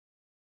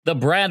The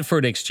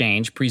Bradford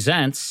Exchange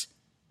presents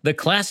the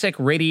Classic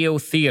Radio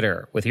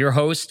Theater with your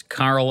host,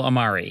 Carl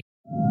Amari.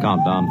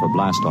 Countdown for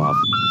blast-off.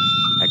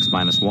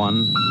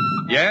 X-1.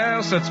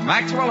 Yes, it's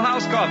Maxwell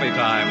House Coffee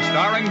Time,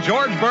 starring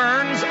George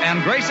Burns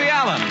and Gracie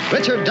Allen.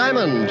 Richard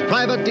Diamond,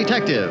 Private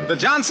Detective. The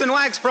Johnson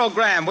Wax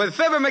Program with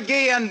Fibber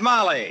McGee and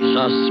Molly.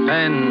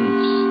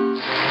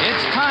 Suspense.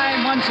 It's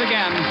time once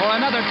again for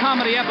another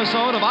comedy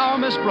episode of Our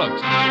Miss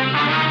Brooks.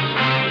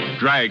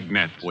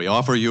 Dragnet. We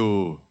offer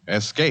you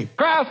Escape.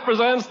 Kraft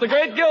presents The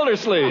Great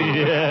Gildersleeve.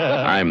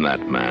 Yeah. I'm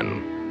that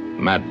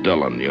man. Matt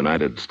Dillon,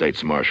 United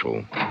States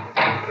Marshal.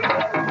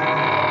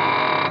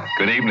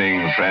 Good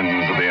evening,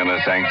 friends of the Inner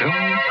Sanctum.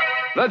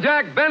 The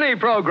Jack Benny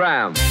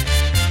Program.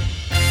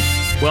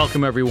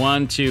 Welcome,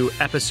 everyone, to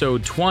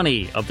episode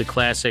 20 of the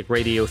Classic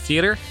Radio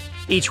Theater.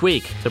 Each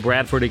week, the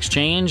Bradford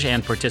Exchange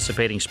and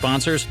participating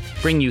sponsors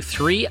bring you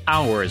 3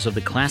 hours of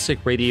the Classic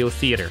Radio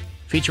Theater,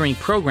 featuring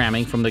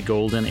programming from the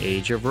golden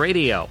age of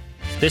radio.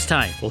 This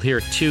time, we'll hear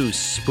 2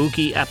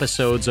 spooky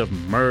episodes of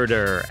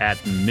Murder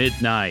at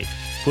Midnight.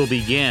 We'll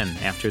begin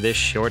after this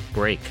short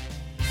break.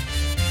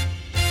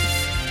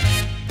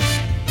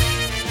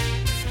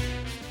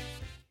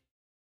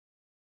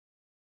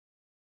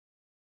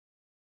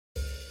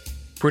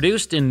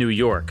 Produced in New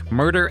York,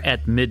 Murder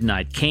at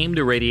Midnight came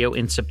to radio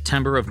in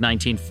September of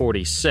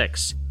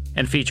 1946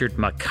 and featured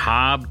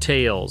macabre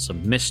tales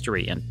of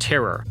mystery and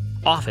terror,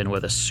 often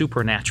with a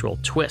supernatural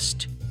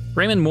twist.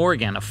 Raymond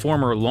Morgan, a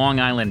former Long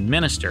Island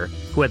minister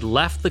who had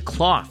left the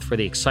cloth for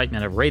the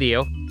excitement of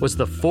radio, was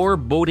the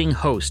foreboding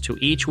host who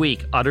each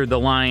week uttered the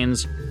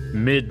lines,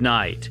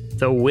 "Midnight,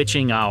 the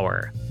witching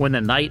hour, when the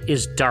night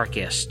is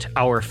darkest,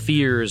 our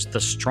fears the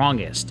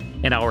strongest,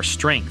 and our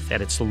strength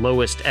at its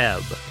lowest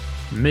ebb.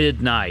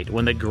 Midnight,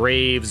 when the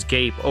graves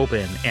gape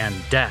open and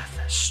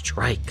death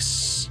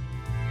strikes."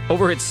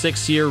 Over its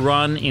 6-year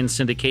run in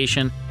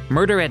syndication,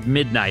 Murder at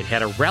Midnight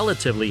had a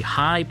relatively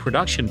high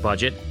production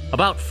budget,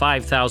 about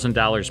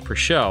 $5,000 per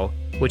show,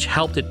 which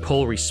helped it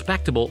pull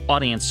respectable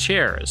audience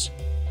shares.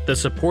 The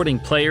supporting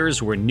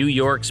players were New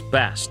York's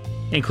best,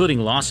 including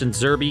Lawson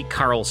Zerbe,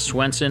 Karl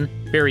Swenson,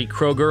 Barry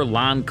Kroeger,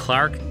 Lon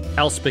Clark,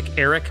 Elspeth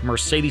Eric,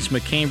 Mercedes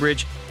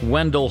McCambridge,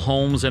 Wendell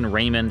Holmes, and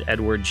Raymond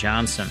Edward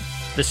Johnson.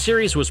 The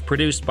series was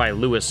produced by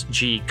Louis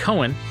G.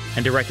 Cohen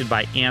and directed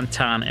by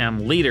Anton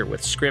M. Leader,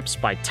 with scripts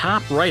by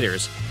top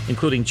writers,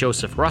 including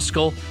Joseph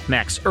Ruscoll,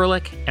 Max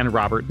Erlich, and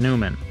Robert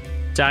Newman.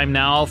 Time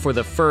now for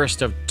the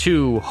first of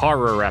 2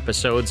 horror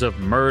episodes of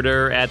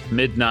Murder at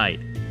Midnight.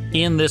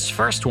 In this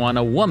first one,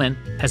 a woman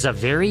has a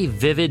very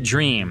vivid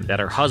dream that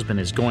her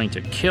husband is going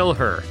to kill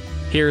her.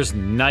 Here's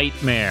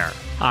Nightmare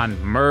on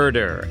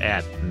Murder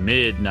at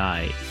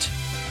Midnight.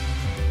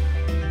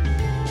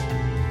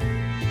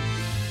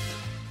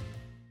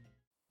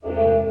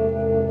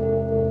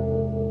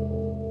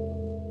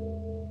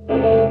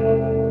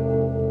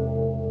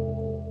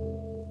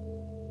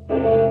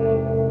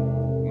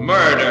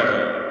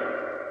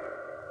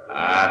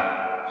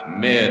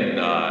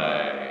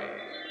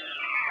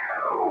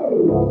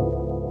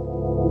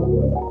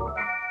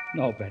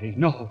 No, Betty,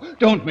 no.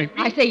 Don't make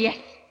me... I say yes.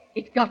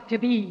 It's got to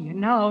be.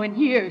 Now and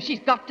here. She's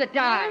got to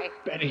die.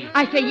 Betty.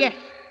 I say yes.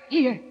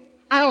 Here.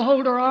 I'll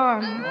hold her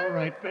arm. All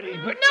right, Betty,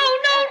 but... No,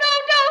 don't.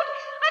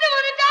 I don't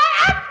want to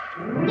die.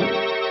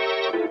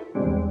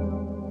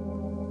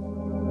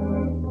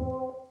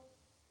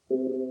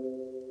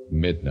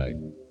 Midnight,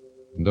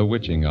 the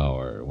witching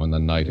hour, when the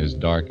night is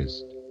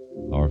darkest,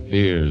 our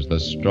fears the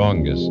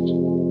strongest,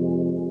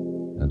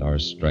 and our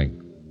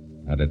strength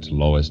at its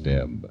lowest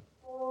ebb.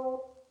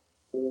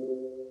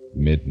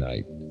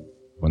 Midnight,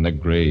 when the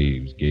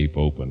graves gape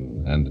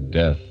open and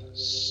death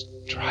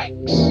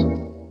strikes.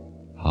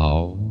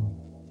 How?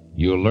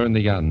 You'll learn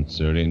the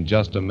answer in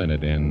just a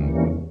minute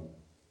in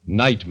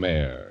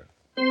Nightmare.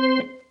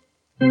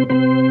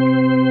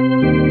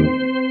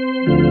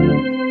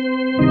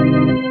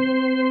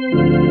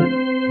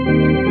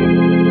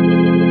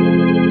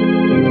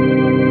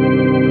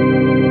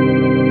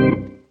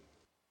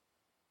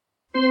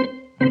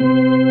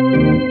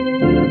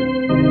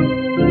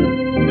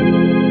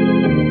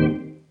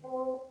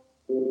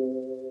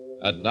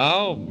 And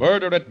now,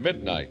 Murder at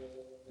Midnight,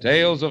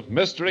 tales of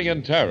mystery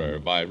and terror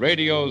by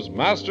radio's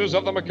Masters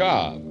of the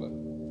Macabre.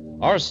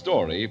 Our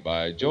story,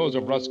 by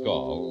Joseph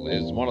Ruscoll,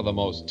 is one of the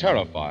most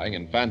terrifying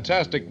and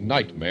fantastic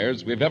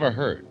nightmares we've ever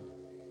heard.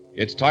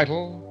 Its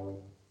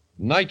title,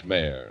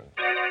 Nightmare.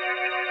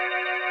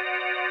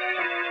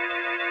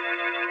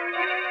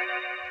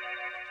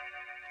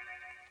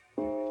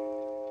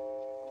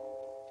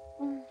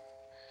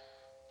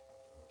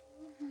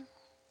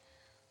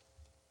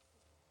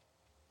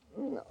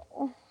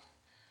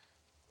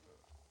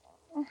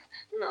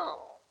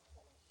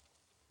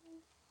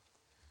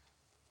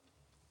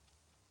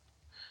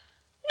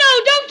 No,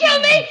 don't kill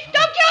me!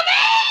 Don't kill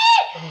me!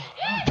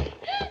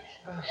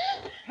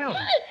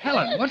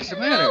 Helen, what's the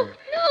matter?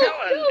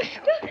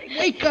 Helen,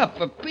 wake up,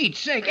 for Pete's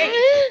sake. Hey,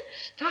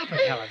 stop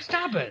it, Helen,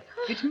 stop it.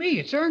 It's me,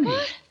 it's Ernie.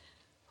 What?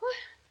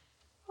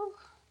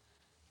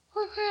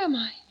 Where am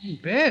I? In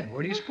bed.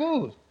 Where do you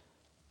suppose?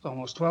 It's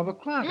almost 12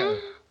 o'clock.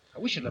 I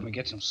wish you'd let me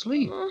get some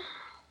sleep.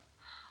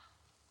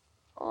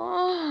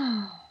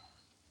 Oh,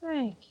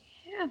 thank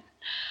heaven.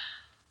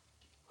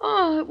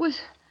 Oh, it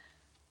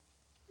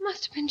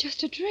must have been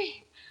just a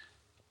dream.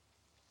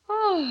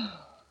 Oh,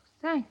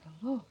 thank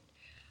the Lord.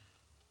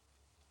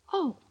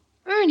 Oh,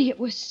 Ernie, it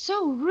was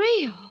so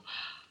real.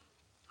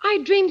 I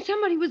dreamed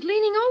somebody was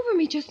leaning over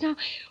me just now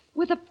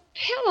with a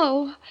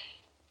pillow.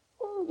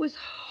 Oh, it was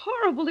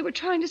horrible. They were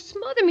trying to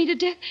smother me to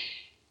death.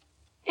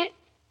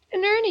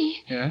 And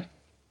Ernie. Yeah?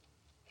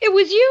 It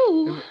was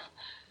you.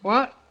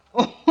 What?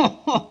 Oh,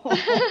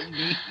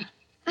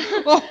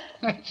 oh,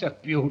 that's a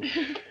beaut.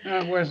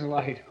 Where's the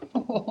light?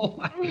 Oh,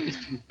 my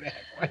distant back.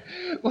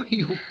 Why,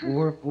 you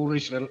poor,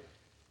 foolish little...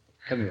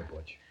 Come here,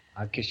 Butch.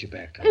 I'll kiss you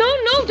back.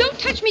 No, don't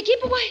touch me.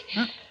 Keep away.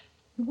 Huh?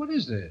 What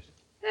is this?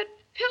 That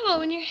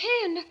pillow in your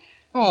hand.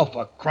 Oh,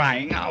 for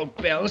crying out,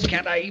 Bells.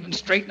 Can't I even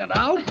straighten it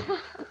out?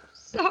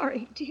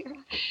 Sorry, dear.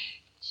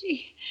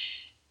 Gee,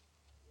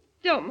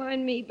 don't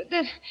mind me, but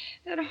that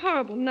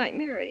horrible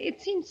nightmare,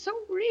 it seemed so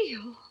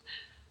real.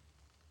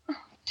 Oh,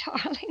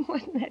 darling,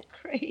 wasn't that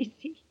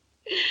crazy?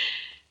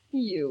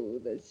 You,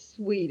 the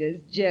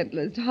sweetest,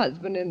 gentlest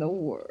husband in the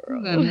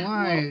world. Then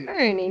why... Oh,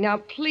 Ernie, now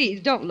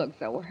please don't look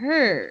so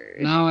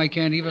hurt. Now I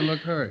can't even look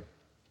hurt.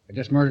 I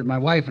just murdered my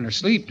wife in her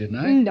sleep, didn't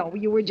I? No,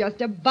 you were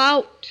just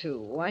about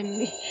to. I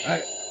mean...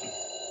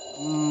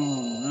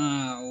 Oh,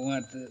 now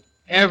what the...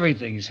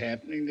 Everything's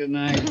happening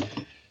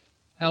tonight.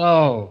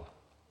 Hello.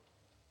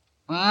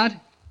 What?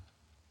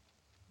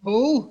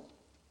 Who?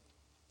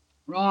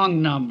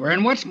 Wrong number.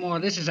 And what's more,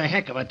 this is a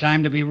heck of a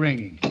time to be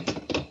ringing.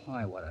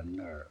 Why, what a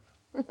nerve.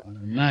 What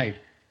a night.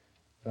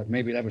 Thought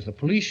maybe that was the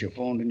police you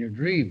phoned in your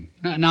dream.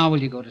 Now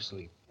will you go to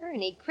sleep?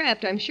 Ernie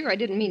Kraft, I'm sure I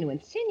didn't mean to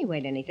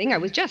insinuate anything. I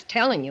was just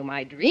telling you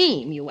my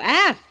dream. You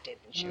asked,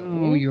 didn't you?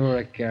 Oh, you're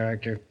a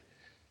character.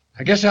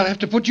 I guess I'll have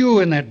to put you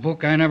in that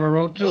book I never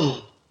wrote, too.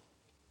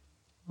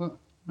 Well,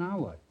 now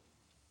what?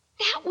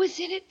 That was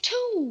in it,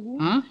 too.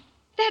 Huh?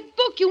 That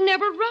book you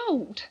never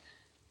wrote.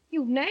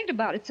 You nagged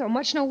about it so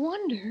much, no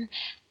wonder.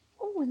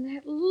 Oh, and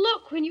that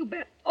look when you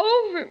bent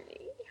over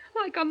me.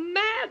 Like a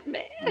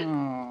madman.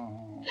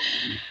 Oh.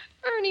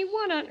 Ernie,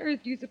 what on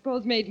earth do you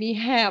suppose made me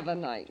have a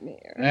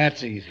nightmare?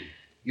 That's easy.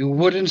 You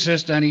would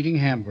insist on eating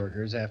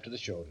hamburgers after the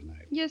show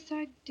tonight. Yes,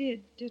 I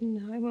did,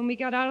 didn't I, when we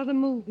got out of the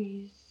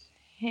movies?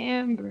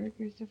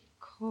 Hamburgers, of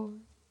course.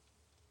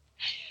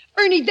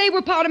 Ernie, they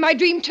were part of my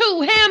dream,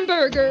 too.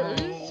 Hamburgers.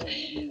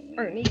 Oh.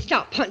 Ernie,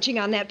 stop punching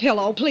on that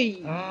pillow,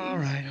 please. All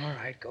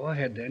right. Go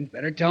ahead, then.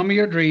 Better tell me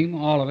your dream,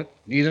 all of it.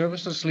 Neither of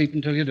us will sleep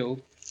until you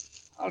do.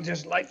 I'll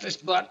just light this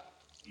butt.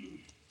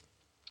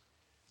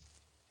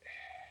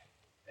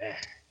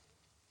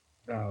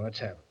 Now, let's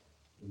have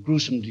it.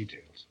 Gruesome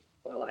details.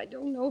 Well, I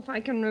don't know if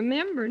I can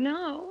remember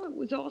now. It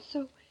was all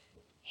so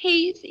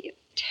hazy and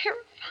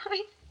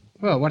terrifying.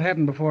 Well, what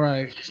happened before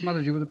I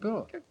smothered you with a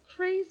pillow? A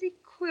crazy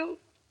quilt.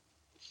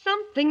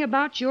 Something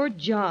about your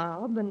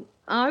job, and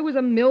I was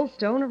a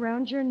millstone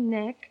around your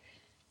neck,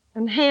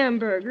 and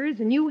hamburgers,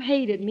 and you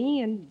hated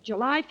me, and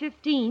July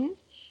 15th.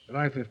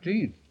 July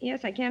 15th?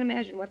 Yes, I can't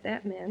imagine what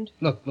that meant.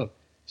 Look.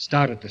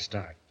 Start at the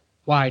start.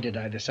 Why did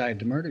I decide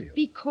to murder you?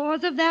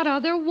 Because of that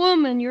other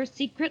woman, your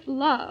secret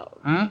love.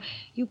 Huh?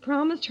 You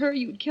promised her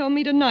you'd kill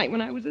me tonight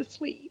when I was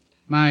asleep.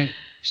 My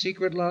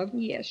secret love?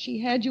 Yes, she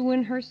had you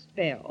in her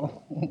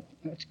spell. Oh,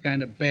 that's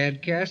kind of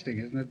bad casting,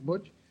 isn't it,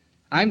 Butch?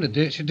 I'm the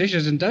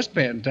dishes and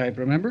dustpan type,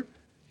 remember?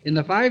 In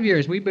the 5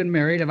 years we've been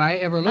married, have I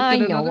ever looked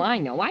at another... I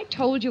know. I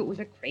told you it was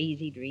a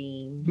crazy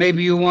dream.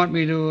 Maybe you want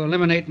me to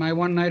eliminate my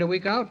one night a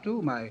week out,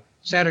 too. My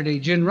Saturday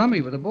gin rummy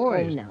with the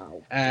boys.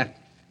 Oh, no.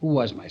 Who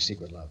was my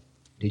secret love?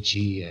 Did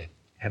she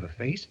have a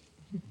face?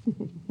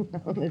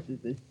 Oh, this is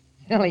the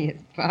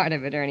silliest part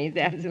of it, Ernie. It's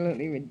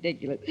absolutely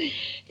ridiculous.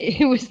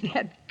 It was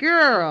that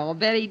girl,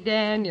 Betty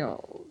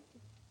Daniels.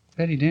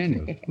 Betty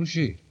Daniels? Who's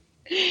she?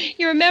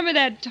 You remember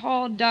that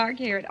tall,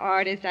 dark-haired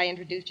artist I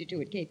introduced you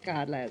to at Cape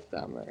Cod last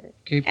summer?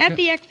 At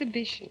the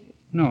exhibition.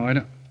 No, I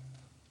don't...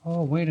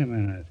 Oh, wait a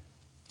minute.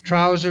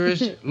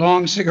 Trousers,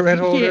 long cigarette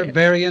holder, yes.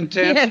 Very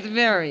intense? Yes,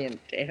 very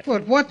intense.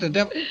 But what the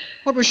devil...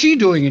 What was she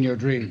doing in your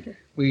dream?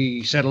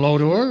 We said hello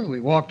to her, we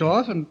walked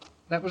off, and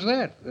that was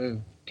that.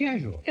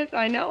 Casual. Yes,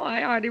 I know.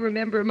 I hardly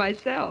remember her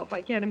myself.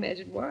 I can't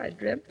imagine why I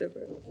dreamt of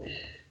her.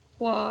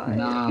 Why?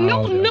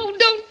 No,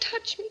 don't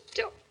touch me.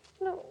 Don't.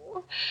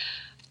 No.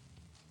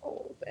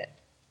 Oh, that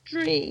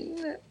dream.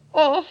 That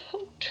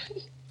awful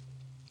dream.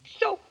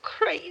 So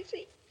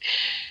crazy.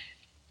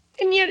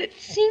 And yet it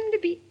seemed to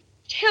be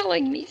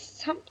telling me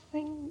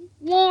something,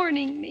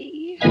 warning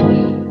me.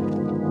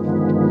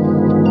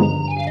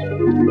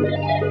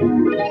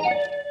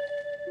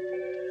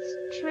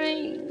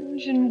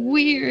 Strange and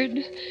weird.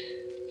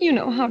 You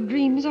know how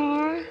dreams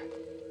are.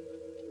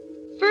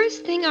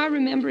 First thing I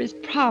remember is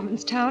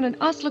Provincetown and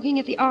us looking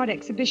at the art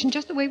exhibition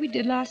just the way we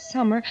did last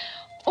summer.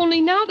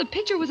 Only now the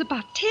picture was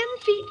about 10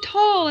 feet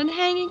tall and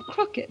hanging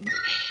crooked.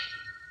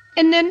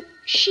 And then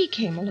she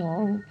came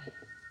along.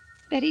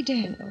 Betty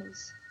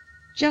Daniels.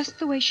 Just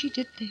the way she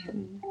did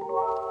then.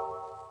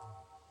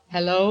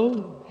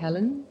 Hello,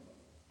 Helen.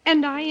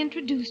 And I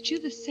introduced you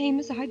the same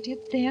as I did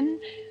then,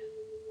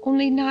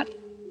 only not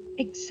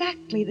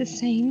exactly the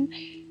same.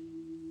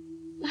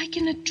 Like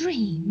in a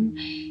dream.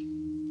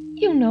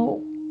 You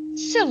know,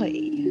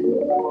 silly.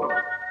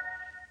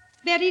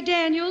 Betty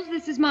Daniels,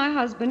 this is my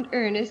husband,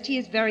 Ernest. He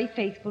is very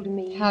faithful to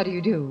me. How do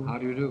you do? How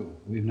do you do?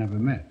 We've never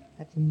met.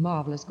 That's a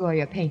marvelous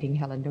Goya painting,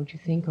 Helen, don't you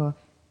think? Or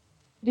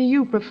do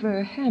you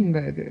prefer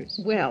hamburgers?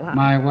 Well,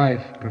 My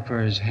wife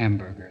prefers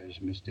hamburgers,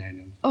 Miss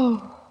Daniels.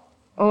 Oh,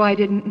 I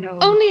didn't know.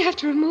 Only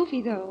after a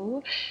movie,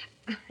 though.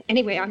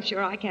 Anyway, I'm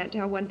sure I can't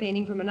tell one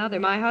painting from another.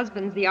 My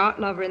husband's the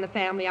art lover in the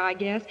family, I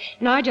guess,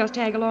 and I just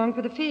tag along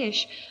for the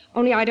fish.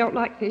 Only I don't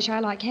like fish, I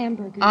like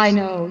hamburgers. I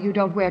know. You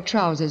don't wear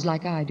trousers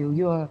like I do.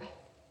 You're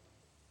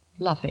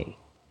fluffy.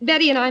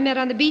 Betty and I met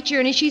on the beach,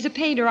 Ernie. She's a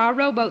painter. Our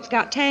rowboats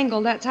got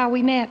tangled. That's how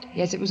we met.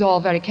 Yes, it was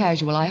all very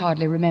casual. I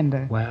hardly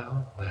remember.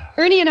 Well.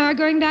 Ernie and I are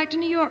going back to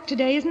New York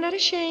today. Isn't that a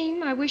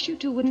shame? I wish you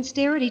two wouldn't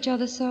stare at each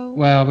other so.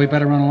 Well, we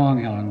better run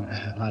along, Helen.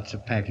 Lots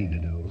of packing to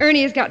do.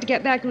 Ernie has got to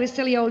get back to his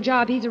silly old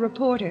job. He's a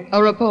reporter.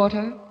 A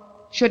reporter?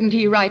 Shouldn't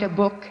he write a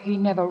book he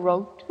never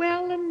wrote?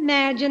 Well,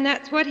 imagine.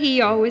 That's what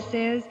he always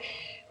says.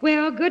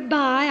 Well,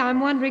 goodbye.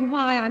 I'm wondering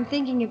why I'm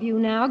thinking of you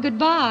now.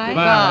 Goodbye.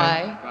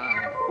 Goodbye.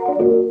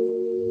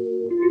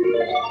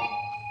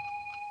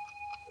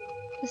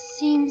 The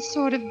scenes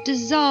sort of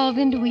dissolve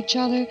into each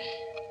other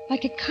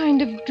like a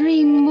kind of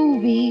dream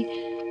movie.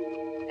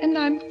 And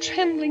I'm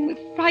trembling with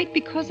fright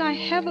because I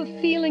have a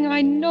feeling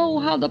I know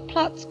how the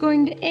plot's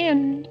going to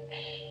end.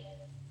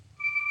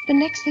 The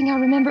next thing I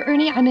remember,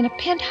 Ernie, I'm in a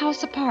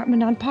penthouse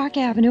apartment on Park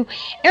Avenue.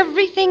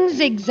 Everything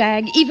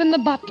zigzag, even the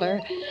butler.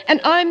 And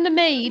I'm the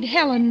maid,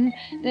 Helen,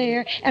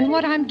 there. And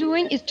what I'm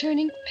doing is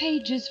turning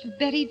pages for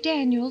Betty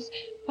Daniels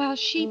while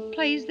she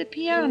plays the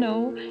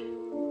piano.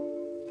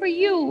 For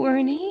you,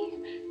 Ernie.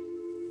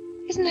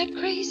 Isn't that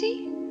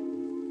crazy?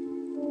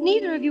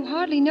 Neither of you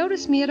hardly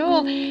notice me at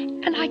all,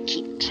 and I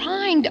keep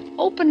trying to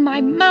open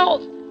my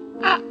mouth.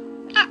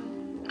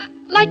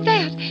 Like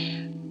that.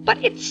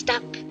 But it's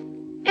stuck,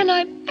 and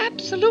I'm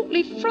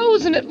absolutely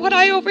frozen at what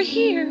I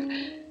overhear.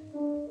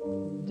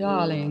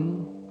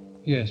 Darling.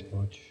 Yes,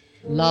 Butch.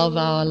 Love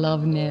our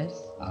loveness.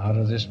 Out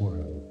of this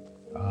world.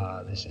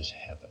 This is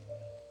heaven.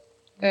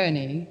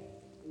 Ernie,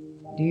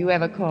 do you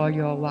ever call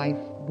your wife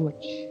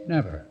Butch?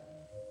 Never.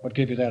 What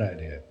gave you that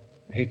idea?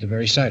 I hate the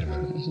very sight of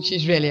her.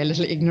 She's really a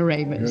little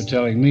ignoramus. You're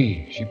telling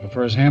me she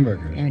prefers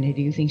hamburgers. Ernie,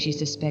 do you think she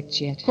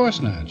suspects yet? Of course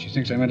not. She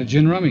thinks I'm at a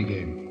gin rummy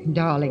game.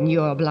 Darling,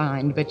 you're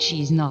blind, but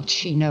she's not.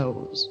 She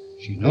knows.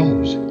 She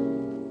knows?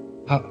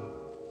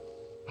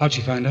 How'd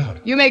she find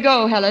out? You may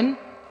go, Helen.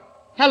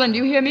 Helen, do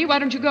you hear me? Why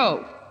don't you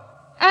go?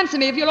 Answer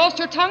me. Have you lost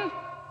your tongue?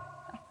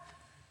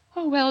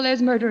 Oh, well,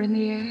 there's murder in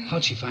the air.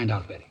 How'd she find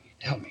out, Betty?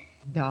 Tell me.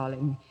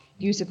 Darling,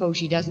 do you suppose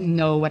she doesn't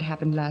know what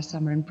happened last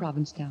summer in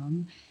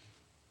Provincetown?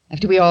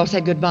 After we all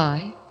said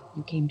goodbye,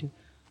 you came to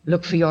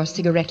look for your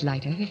cigarette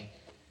lighter.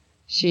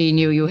 She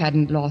knew you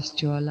hadn't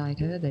lost your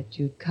lighter, that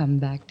you'd come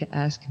back to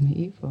ask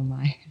me for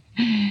my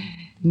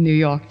New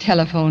York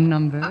telephone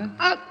number.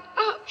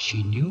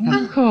 She knew?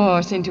 Of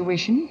course,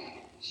 intuition.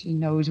 She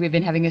knows we've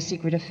been having a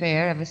secret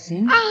affair ever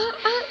since.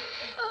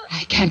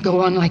 I can't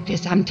go on like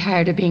this. I'm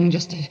tired of being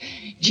just a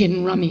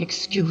gin rummy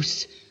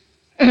excuse.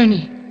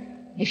 Ernie,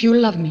 if you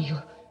love me,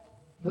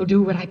 you'll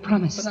do what I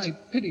promised. But I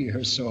pity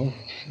her so.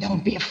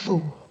 Don't be a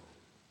fool.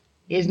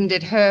 Isn't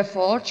it her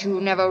fault you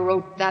never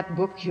wrote that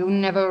book you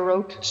never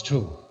wrote? It's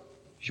true.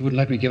 She wouldn't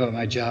let me give up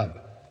my job.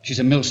 She's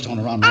a millstone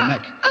around my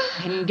neck.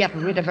 Then get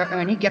rid of her,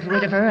 Ernie. Get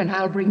rid of her, and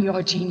I'll bring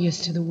your genius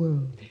to the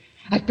world.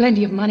 I've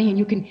plenty of money, and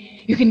you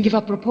can give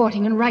up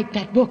reporting and write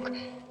that book.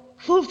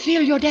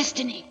 Fulfill your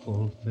destiny.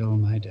 Fulfill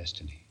my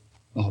destiny.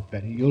 Oh,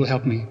 Betty, you'll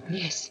help me.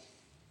 Yes,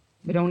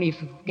 but only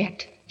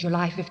forget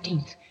July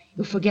 15th.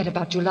 You'll forget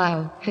about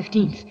July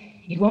 15th.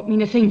 It won't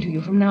mean a thing to you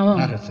from now on.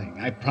 Not a thing,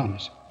 I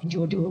promise. And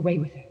you'll do away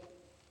with her.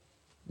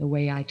 The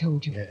way I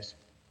told you. Yes,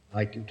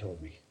 like you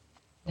told me.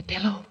 The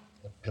pillow.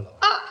 The pillow.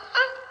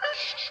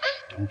 Shh,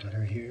 don't let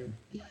her hear.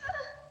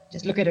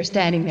 Just look at her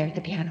standing there at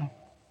the piano.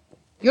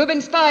 You've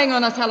been spying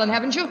on us, Helen,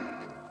 haven't you?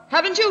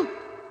 Haven't you?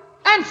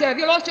 Answer, have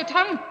you lost your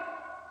tongue?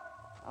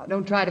 Oh,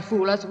 don't try to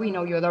fool us. We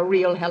know you're the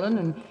real Helen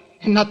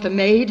and not the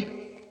maid.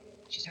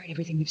 She's heard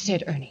everything you've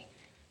said, Ernie.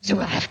 So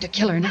we'll have to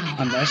kill her now.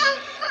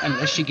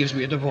 Unless she gives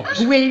me a divorce.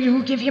 Will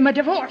you give him a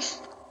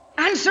divorce?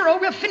 Answer or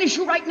we'll finish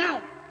you right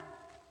now.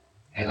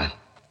 Very well.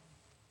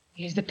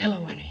 Here's the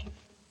pillow, Ernie.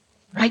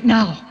 Right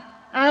now.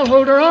 I'll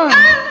hold her on.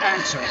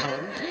 Answer,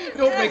 Helen.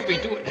 Don't make me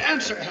do it.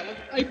 Answer, Helen.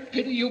 I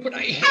pity you, but I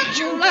hate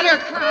you. Let her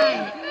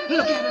cry.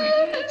 Look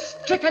at her.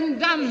 Stricken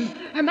dumb.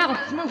 Her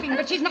mouth's moving,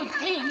 but she's not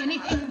saying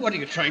anything. What are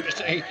you trying to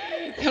say?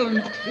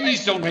 Helen,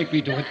 please don't make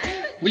me do it.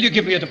 Will you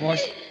give me a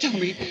divorce? Tell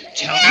me.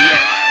 Tell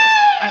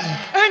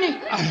me.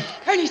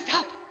 Ernie,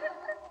 stop.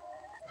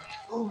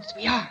 Fools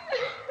we are.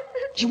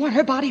 Do you want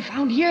her body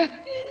found here?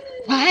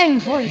 Well, hang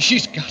for it.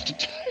 She's got to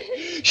die.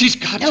 She's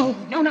got to.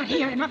 No, not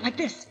here. Not like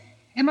this.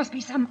 There must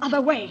be some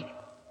other way.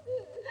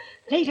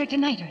 Later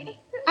tonight, Ernie.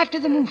 After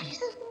the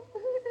movies.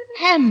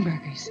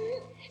 Hamburgers.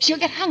 She'll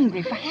get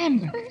hungry for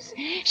hamburgers.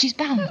 She's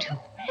bound to.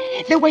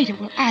 The waiter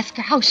will ask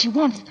her how she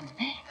wants them.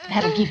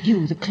 That'll give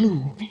you the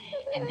clue.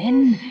 And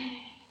then,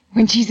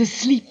 when she's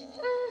asleep...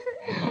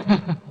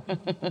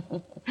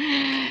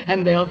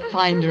 and they'll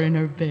find her in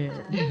her bed.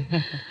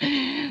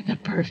 The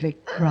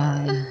perfect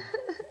crime.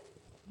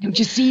 Don't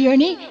you see,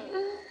 Ernie?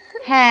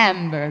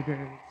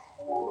 Hamburgers.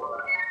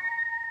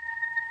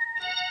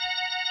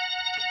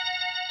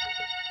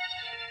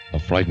 A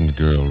frightened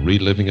girl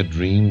reliving a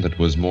dream that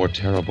was more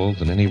terrible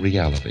than any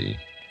reality.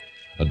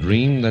 A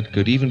dream that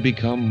could even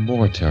become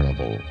more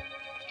terrible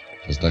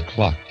as the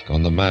clock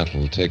on the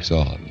mantel ticks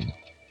on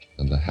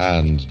and the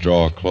hands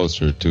draw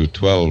closer to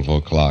 12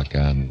 o'clock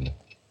and...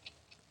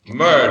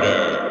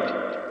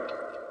 Murder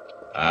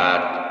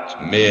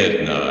at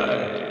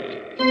midnight.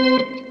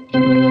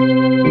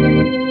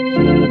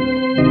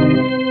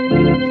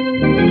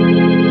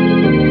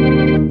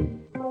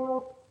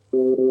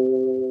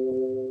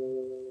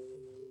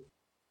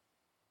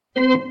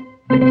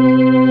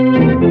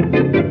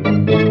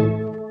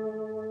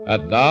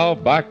 And now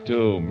back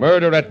to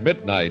Murder at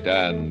Midnight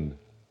and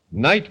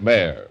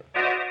Nightmare.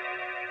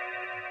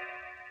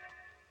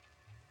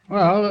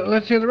 Well,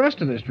 let's hear the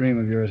rest of this dream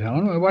of yours,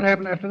 Helen. What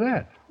happened after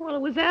that? Well,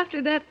 it was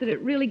after that it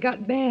really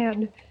got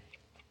bad.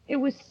 It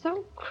was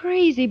so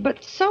crazy,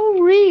 but so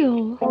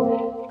real.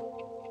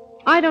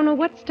 I don't know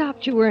what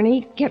stopped you,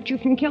 Ernie, kept you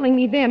from killing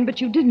me then,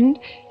 but you didn't.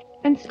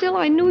 And still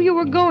I knew you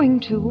were going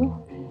to.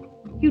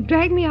 You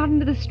dragged me out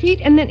into the street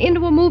and then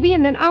into a movie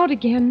and then out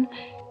again.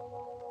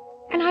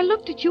 And I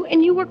looked at you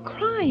and you were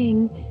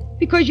crying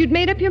because you'd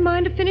made up your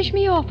mind to finish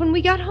me off when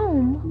we got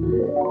home.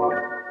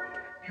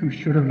 You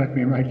should have let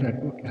me write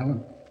that book,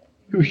 Helen.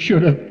 You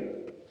should have.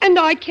 And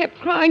I kept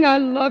crying, I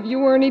love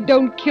you, Ernie.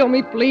 Don't kill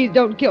me, please.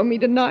 Don't kill me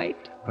tonight.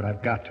 But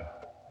I've got to.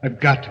 I've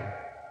got to.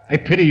 I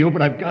pity you,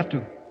 but I've got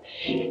to.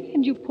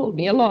 And you pulled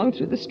me along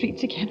through the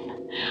streets again.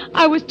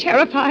 I was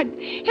terrified.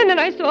 And then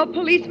I saw a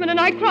policeman and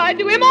I cried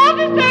to him,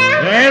 Officer!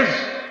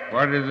 Yes?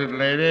 What is it,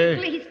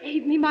 lady? Please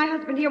save me. My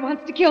husband here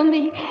wants to kill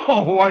me.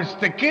 Oh, wants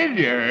to kill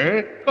you,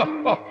 eh?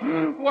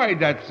 Why,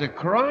 that's a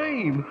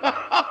crime.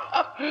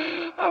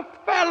 A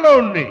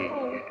felony.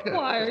 Oh,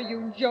 why are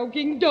you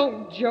joking?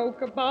 Don't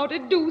joke about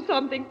it. Do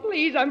something,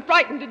 please. I'm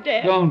frightened to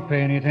death. Don't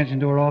pay any attention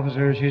to her,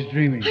 officer. She's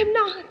dreaming. I'm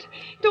not.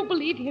 Don't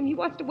believe him. He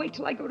wants to wait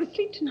till I go to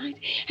sleep tonight.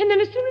 And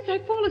then as soon as I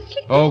fall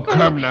asleep... Oh,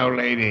 come now,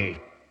 lady.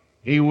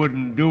 He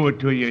wouldn't do it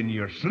to you in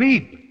your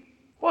sleep.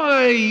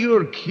 Why,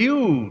 you're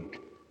cute.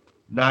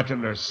 Not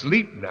in her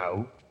sleep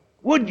now.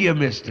 Would you,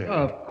 mister?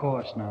 Of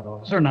course not,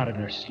 officer. Not in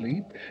her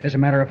sleep. As a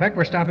matter of fact,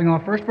 we're stopping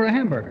off first for a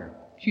hamburger.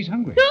 She's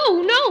hungry. No,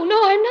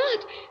 I'm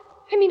not.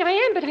 I mean, I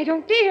am, but I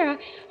don't dare.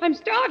 I'm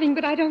starving,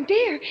 but I don't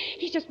dare.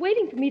 He's just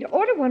waiting for me to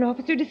order one,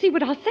 officer, to see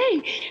what I'll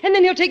say. And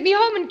then he'll take me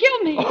home and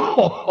kill me.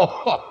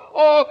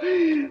 Oh,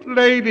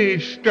 lady,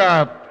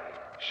 stop.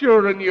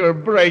 Sure, and you're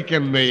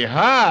breaking me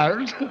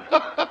heart.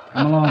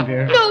 Come along,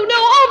 dear. No,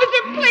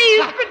 officer,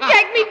 please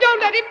protect me.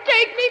 Don't let him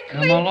take me,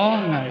 please. Come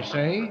along, I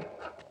say,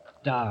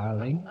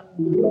 darling.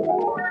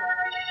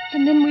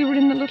 And then we were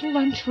in the little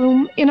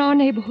lunchroom in our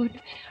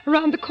neighborhood,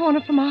 around the corner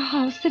from our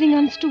house, sitting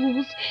on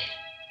stools.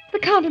 The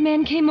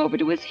counterman came over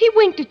to us. He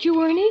winked at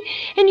you, Ernie,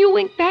 and you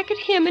winked back at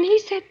him, and he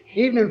said...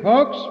 Evening,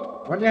 folks.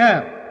 What do you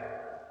have?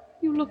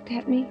 You looked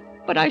at me,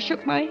 but I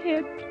shook my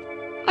head.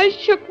 I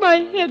shook my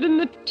head, and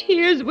the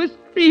tears were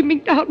streaming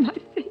down my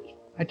face.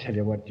 I tell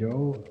you what,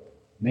 Joe.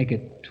 Make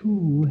it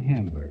 2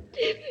 hamburgers.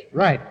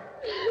 Right.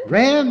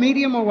 Rare,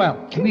 medium, or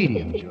well?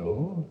 Medium,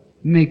 Joe.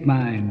 Make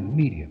mine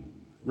medium.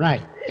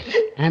 Right.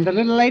 And the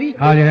little lady?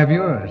 How'll you have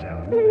yours,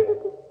 Helen?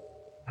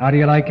 How do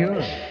you like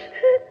yours?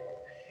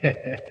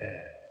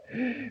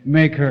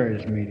 Make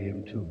hers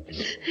medium, too,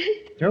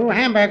 Joe. 2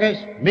 hamburgers,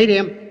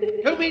 medium.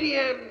 2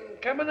 medium,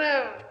 coming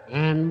out.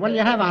 And what'll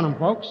you have on them,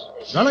 folks?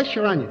 Relish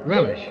or onion?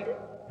 Relish.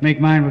 Make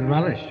mine with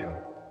relish, Joe.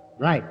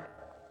 Right.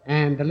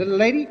 And the little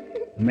lady?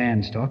 The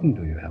man's talking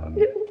to you, Helen.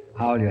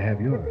 How'll you have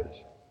yours?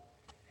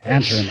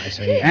 Answer him, I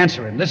say.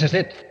 Answer him. This is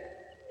it.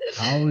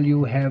 How'll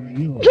you have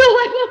yours? No,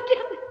 I won't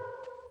tell him.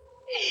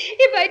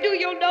 If I do,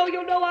 you'll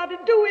know how to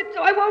do it,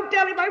 so I won't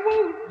tell him. I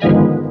won't.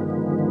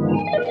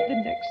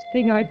 The next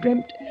thing I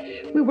dreamt,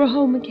 we were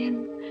home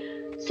again,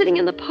 sitting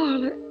in the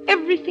parlor,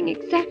 everything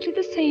exactly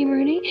the same,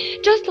 Ernie,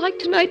 just like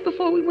tonight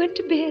before we went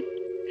to bed.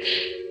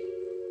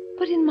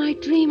 But in my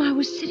dream, I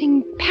was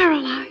sitting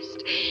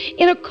paralyzed,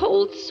 in a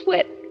cold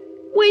sweat,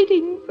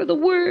 waiting for the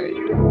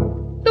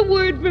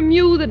word from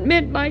you that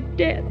meant my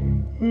death.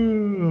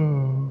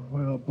 Oh,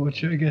 well,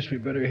 Butch, I guess we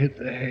better hit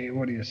the hay.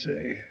 What do you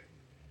say?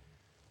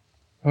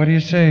 What do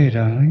you say,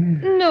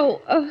 darling?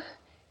 No,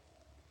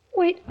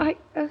 wait,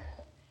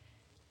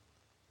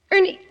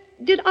 Ernie,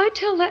 did I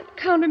tell that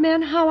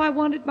counterman how I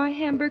wanted my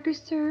hamburger,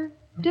 sir?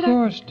 Of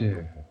course,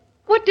 dear.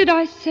 What did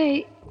I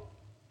say?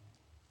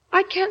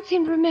 I can't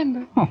seem to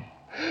remember. Oh,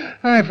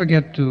 I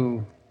forget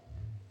to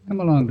come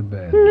along to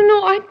bed.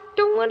 No, I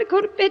don't want to go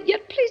to bed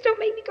yet. Please don't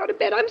make me go to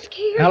bed. I'm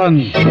scared.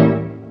 Helen.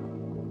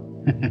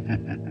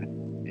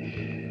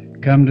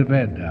 Come to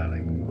bed,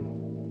 darling.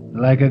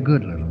 Like a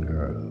good little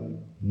girl.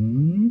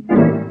 Hmm?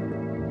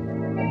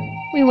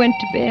 We went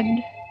to bed.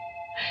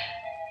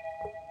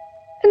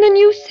 And then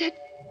you said...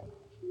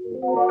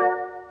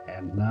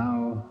 And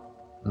now,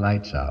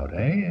 lights out,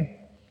 eh?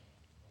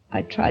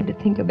 I tried to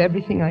think of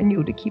everything I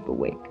knew to keep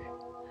awake.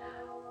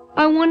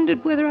 I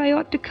wondered whether I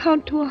ought to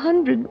count to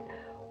 100,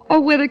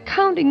 or whether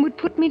counting would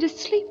put me to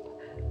sleep.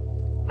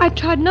 I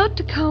tried not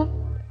to count,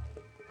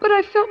 but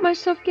I felt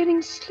myself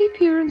getting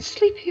sleepier and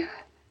sleepier.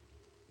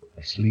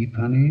 Asleep,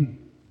 honey?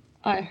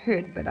 I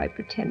heard, but I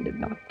pretended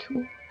not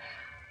to.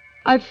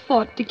 I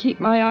fought to keep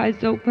my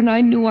eyes open.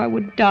 I knew I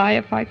would die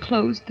if I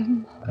closed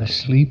them.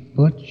 Asleep,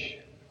 Butch?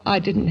 I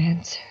didn't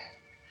answer.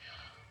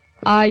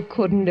 I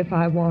couldn't if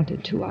I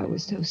wanted to. I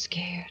was so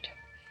scared.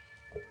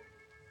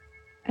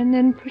 And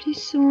then pretty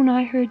soon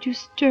I heard you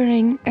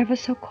stirring ever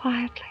so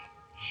quietly.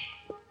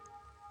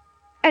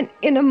 And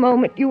in a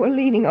moment you were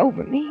leaning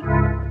over me.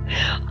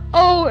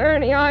 Oh,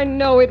 Ernie, I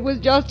know it was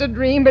just a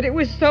dream, but it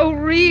was so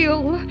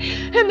real.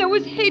 And there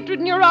was hatred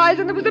in your eyes,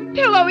 and there was a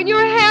pillow in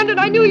your hand, and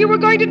I knew you were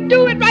going to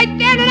do it right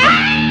then, and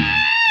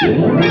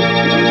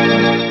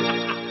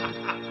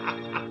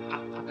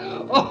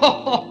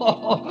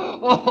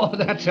Oh,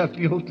 that's a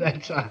beaut,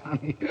 that's a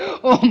honey.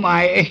 Oh,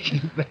 my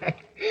aching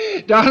back.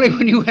 Darling,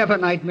 when you have a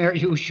nightmare,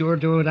 you sure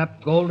do it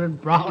up golden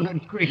brown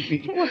and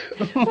creamy.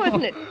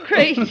 Wasn't it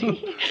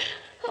crazy?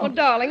 Oh,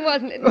 darling,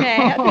 wasn't it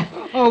mad?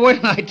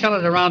 Wait till I tell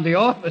it around the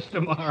office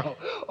tomorrow.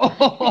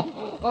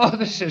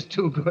 This is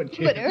too good,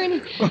 dear. But,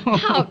 Ernie,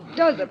 how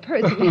does a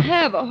person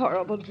have a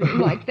horrible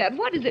dream like that?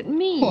 What does it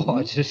mean? Oh,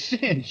 it's a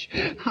cinch.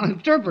 I'll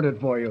interpret it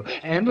for you,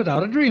 and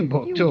without a dream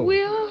book, You too.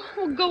 will?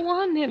 Well, go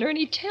on then,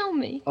 Ernie, tell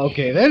me.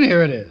 Okay, then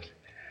here it is.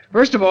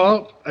 First of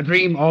all, a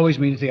dream always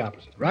means the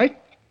opposite, right?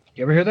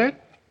 You ever hear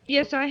that?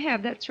 Yes, I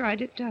have. That's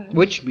right, it does.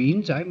 Which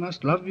means I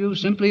must love you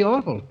simply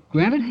awful.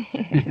 Granted?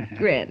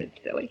 Granted,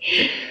 silly.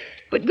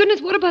 But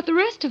goodness, what about the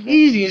rest of it?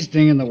 Easiest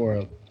thing in the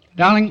world.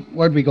 Darling,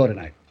 where'd we go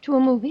tonight? To a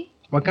movie?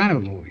 What kind of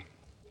a movie?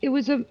 It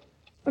was a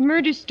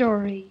murder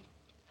story.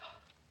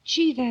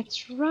 Gee,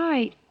 that's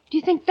right. Do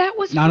you think that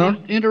was... Now,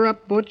 don't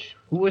interrupt, Butch.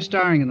 Who was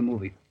starring in the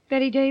movie?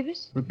 Betty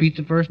Davis? Repeat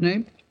the first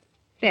name.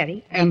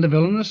 Betty. And the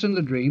villainess in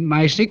the dream,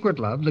 my secret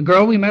love, the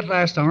girl we met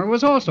last summer,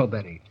 was also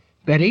Betty.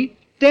 Betty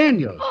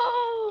Daniels. Oh!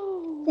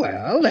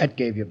 Well, that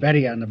gave you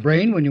Betty on the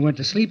brain when you went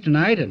to sleep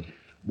tonight, and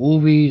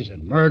movies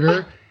and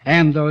murder,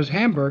 and those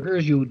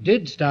hamburgers you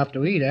did stop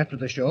to eat after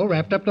the show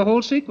wrapped up the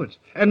whole sequence.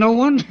 And no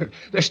wonder.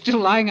 They're still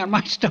lying on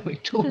my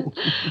stomach, too.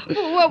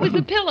 Well, what was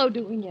the pillow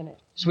doing in it?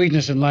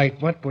 Sweetness and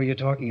light, what were you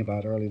talking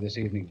about early this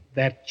evening?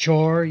 That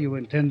chore you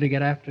intend to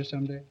get after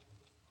someday?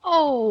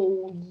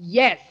 Oh,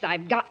 yes,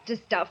 I've got to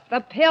stuff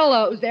the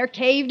pillows. They're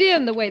caved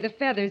in the way the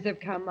feathers have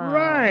come out.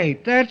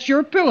 Right, that's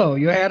your pillow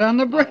you had on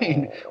the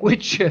brain,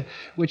 which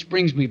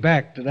brings me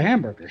back to the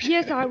hamburgers.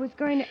 Yes, I was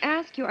going to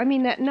ask you. I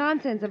mean, that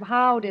nonsense of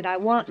how did I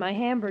want my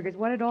hamburgers,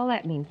 what did all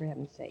that mean, for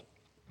heaven's sake?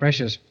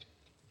 Precious,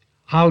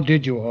 how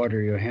did you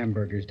order your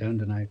hamburgers done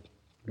tonight?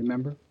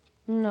 Remember?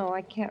 No,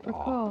 I can't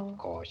recall. Of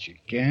course you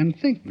can.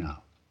 Think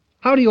now.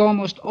 How do you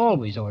almost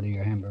always order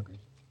your hamburgers?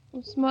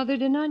 Well,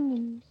 smothered in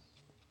onions.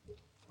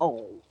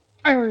 Oh,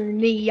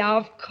 Ernie,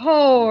 of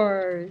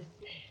course.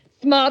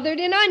 Smothered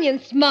in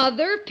onions.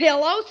 Smother,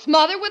 pillow,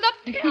 smother with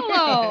a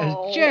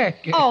pillow. Yes,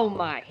 Jack. Oh,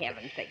 my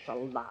heaven's sakes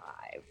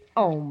alive.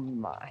 Oh,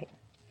 my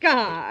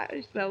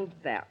gosh. So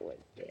that was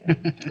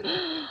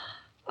it.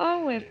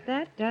 Oh, if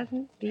that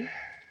doesn't beat...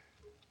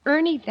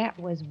 Ernie, that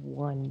was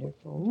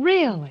wonderful.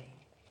 Really.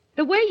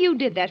 The way you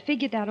did that,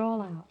 figured that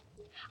all out.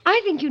 I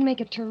think you'd make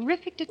a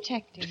terrific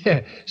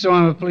detective. So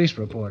I'm a police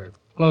reporter.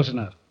 Close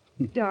enough.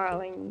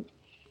 Darling,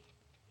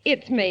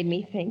 it's made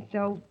me think,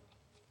 though,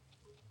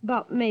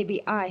 but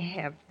maybe I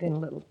have been a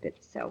little bit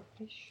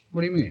selfish.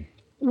 What do you mean?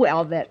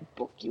 Well, that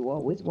book you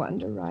always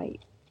want to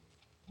write.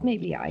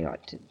 Maybe I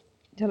ought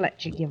to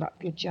let you give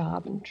up your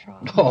job and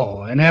try.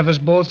 Oh, and have us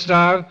both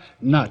starve?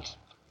 Nuts.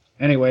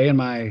 Anyway, in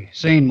my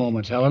sane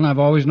moments, Helen, I've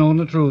always known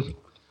the truth.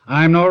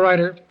 I'm no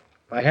writer.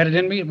 If I had it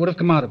in me, it would have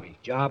come out of me,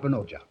 job or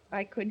no job.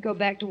 I could go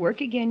back to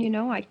work again, you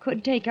know. I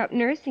could take up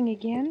nursing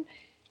again.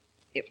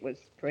 It was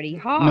pretty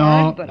hard,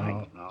 No,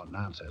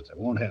 nonsense. I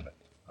won't have it.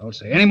 I won't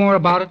say any more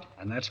about it,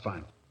 and that's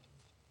final.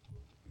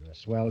 You're a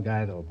swell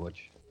guy, though,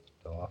 Butch,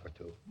 to offer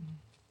to.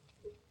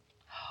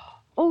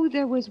 Oh,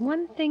 there was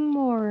one thing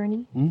more,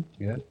 Ernie.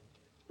 Yeah?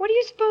 What do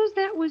you suppose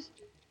that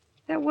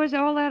was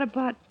all that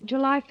about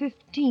July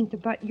 15th,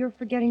 about your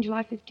forgetting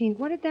July 15th?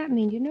 What did that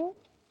mean, do you know?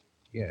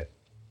 Yes.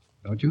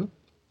 Don't you?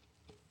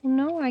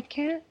 No, I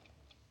can't.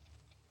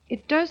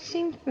 It does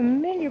seem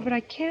familiar, but I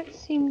can't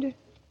seem to...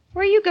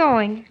 Where are you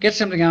going? Get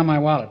something out of my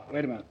wallet.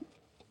 Wait a minute.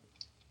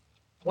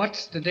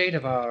 What's the date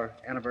of our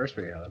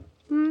anniversary,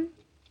 Helen?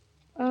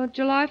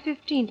 July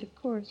 15th, of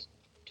course.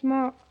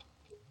 Tomorrow.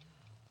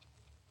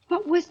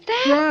 What was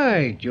that?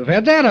 Right. You've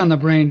had that on the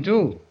brain,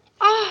 too.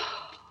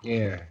 Oh.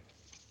 Here.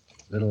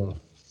 Little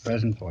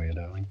present for you,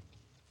 darling.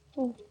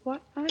 Oh,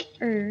 what on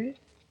earth?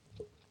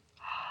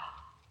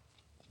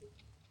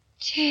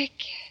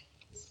 Tickets.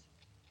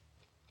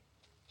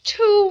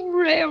 2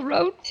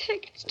 railroad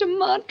tickets to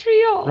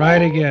Montreal.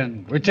 Right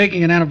again. We're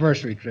taking an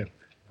anniversary trip.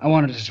 I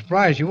wanted to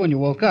surprise you when you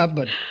woke up,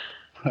 but...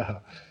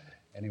 Well,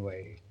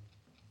 anyway,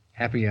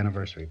 Happy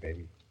anniversary,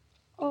 baby.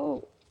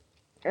 Oh,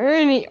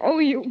 Ernie, oh,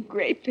 you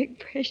great big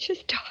precious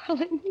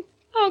darling.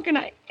 How can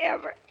I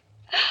ever?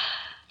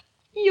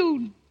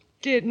 You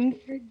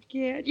didn't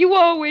forget. You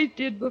always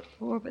did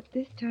before, but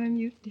this time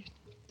you didn't.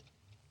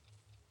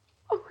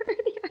 Oh,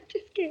 Ernie, I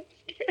just can't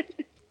stand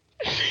it.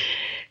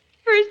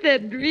 First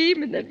that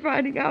dream and then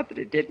finding out that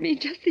it did me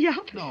just the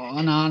opposite.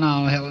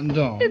 No, Helen,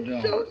 don't.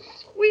 It's so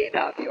sweet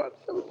of you. I'm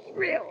so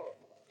thrilled.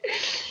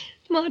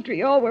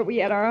 Montreal, where we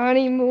had our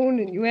honeymoon,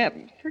 and you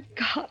haven't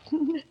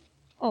forgotten.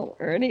 Oh,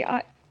 Ernie,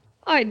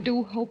 I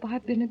do hope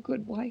I've been a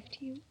good wife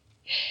to you.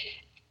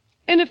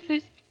 And if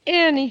there's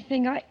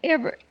anything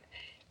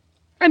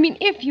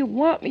if you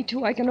want me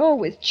to, I can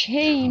always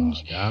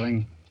change. Oh,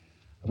 darling,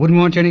 I wouldn't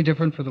want you any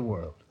different for the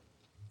world.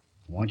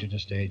 I want you to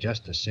stay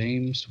just the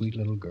same sweet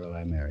little girl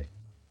I married.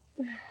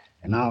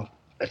 And now,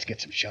 let's get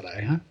some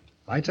shut-eye, huh?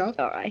 Lights out?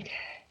 All right.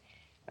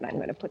 And I'm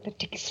going to put the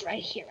tickets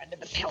right here under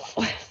the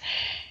pillow.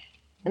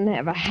 And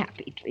have a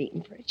happy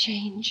dream for a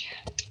change.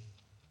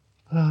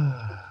 Good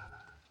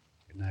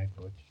night,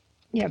 Butch.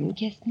 You haven't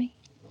kissed me?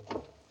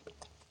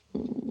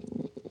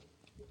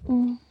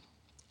 Mm.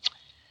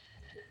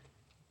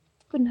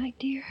 Good night,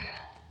 dear.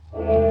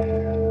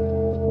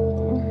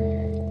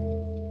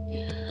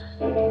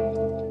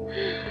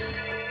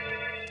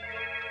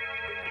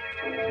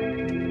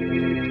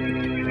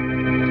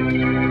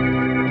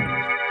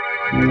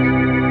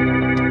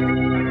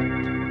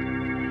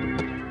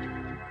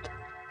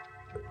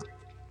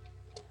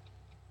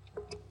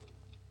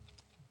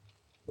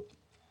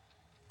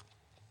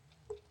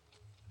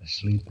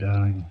 Asleep,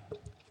 darling.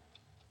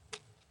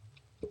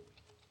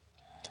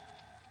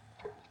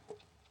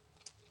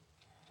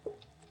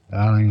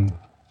 Darling,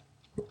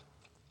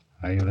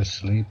 are you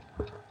asleep?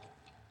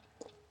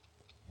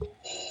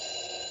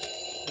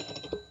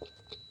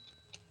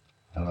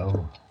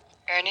 Hello?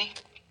 Ernie?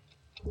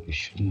 You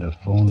shouldn't have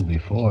phoned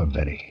before,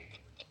 Betty.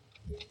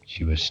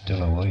 She was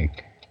still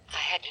awake. I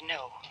had to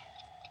know.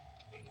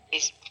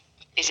 Is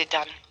it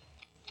done?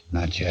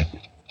 Not yet.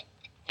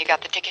 You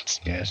got the tickets?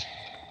 Yes,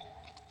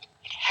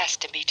 It has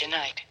to be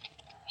tonight.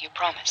 You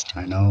promised.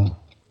 I know.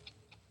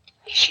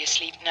 Is she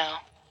asleep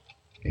now?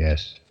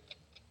 Yes.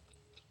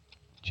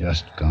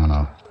 Just gone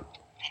off.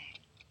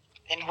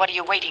 Then what are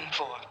you waiting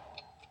for?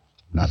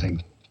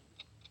 Nothing.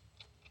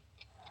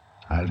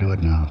 I'll do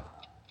it now.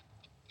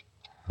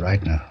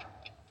 Right now.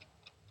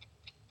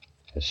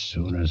 As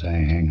soon as I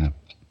hang up.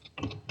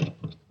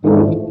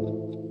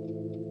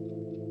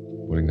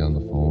 Putting down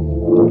the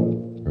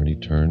phone, Ernie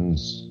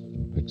turns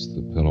and picks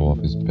the pillow off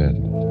his bed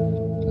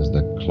as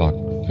the clock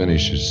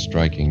finishes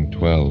striking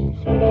 12.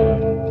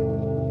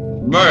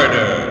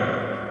 Murder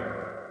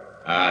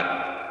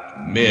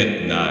at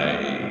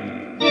midnight.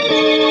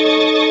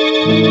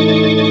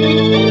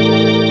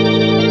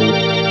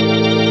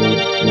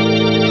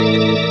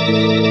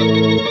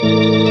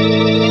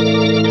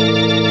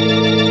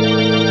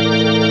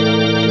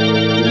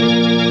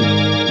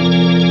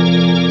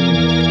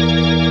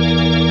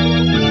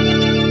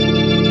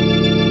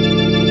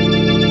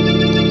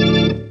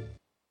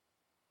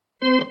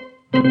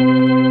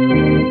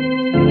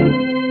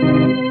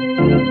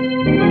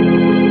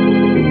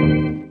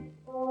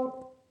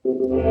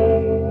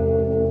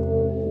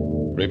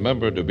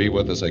 Remember to be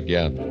with us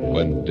again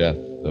when death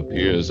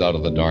appears out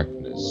of the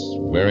darkness,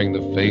 wearing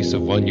the face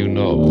of one you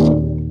know,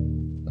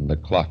 and the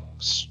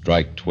clocks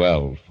strike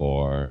 12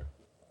 for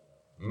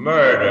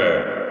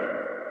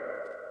Murder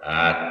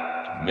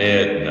at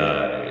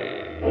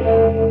midnight.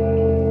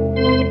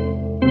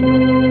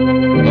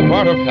 The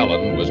part of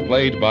Helen was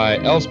played by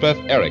Elspeth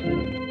Eric.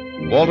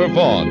 Walter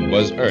Vaughn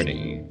was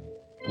Ernie.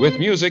 With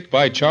music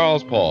by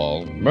Charles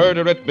Paul,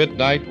 Murder at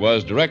Midnight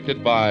was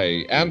directed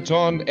by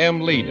Anton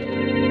M. Leader.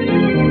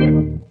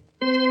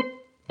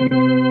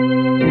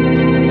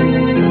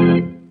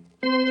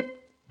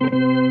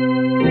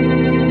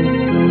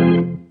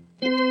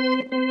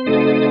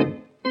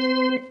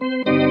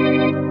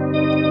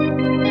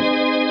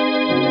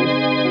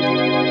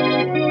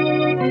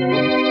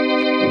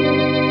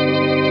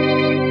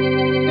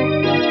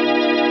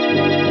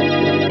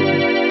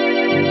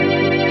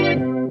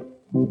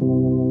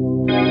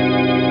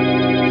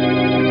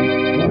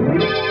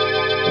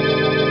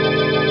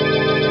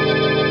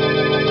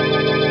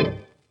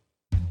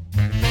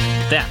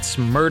 That's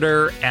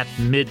Murder at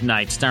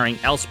Midnight, starring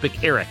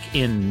Elspeth Eric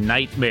in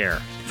Nightmare,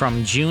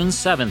 from June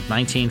 7th,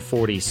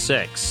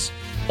 1946.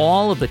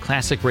 All of the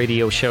classic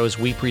radio shows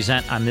we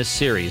present on this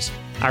series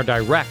are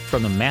direct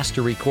from the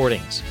master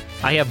recordings.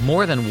 I have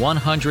more than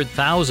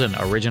 100,000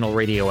 original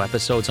radio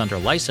episodes under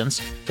license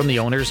from the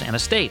owners and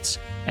estates,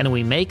 and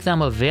we make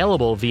them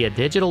available via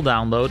digital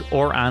download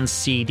or on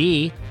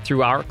CD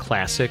through our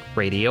Classic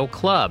Radio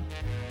Club.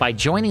 By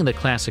joining the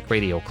Classic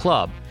Radio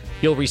Club,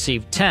 you'll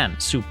receive 10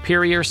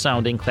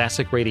 superior-sounding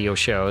classic radio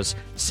shows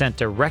sent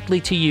directly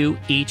to you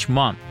each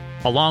month,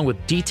 along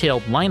with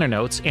detailed liner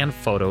notes and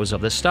photos of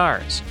the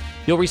stars.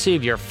 You'll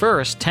receive your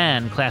first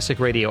 10 classic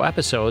radio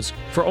episodes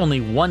for only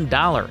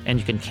 $1, and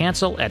you can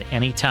cancel at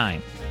any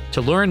time.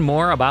 To learn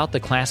more about the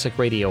Classic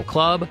Radio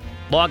Club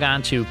log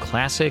on to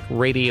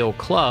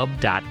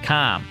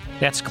classicradioclub.com.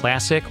 That's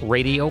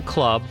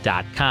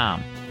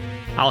classicradioclub.com.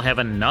 I'll have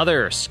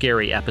another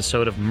scary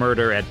episode of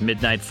Murder at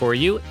Midnight for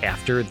you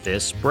after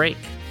this break.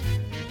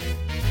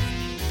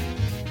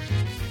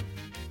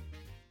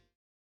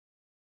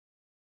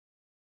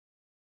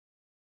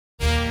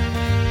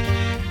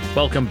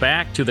 Welcome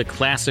back to the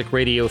Classic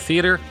Radio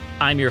Theater.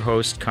 I'm your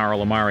host,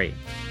 Carl Amari.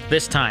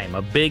 This time,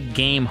 a big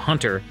game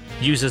hunter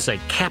uses a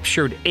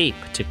captured ape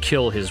to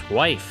kill his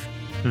wife.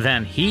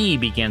 Then he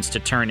begins to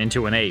turn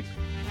into an ape.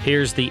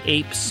 Here's the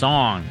Ape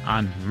Song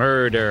on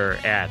Murder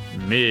at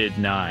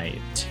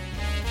Midnight.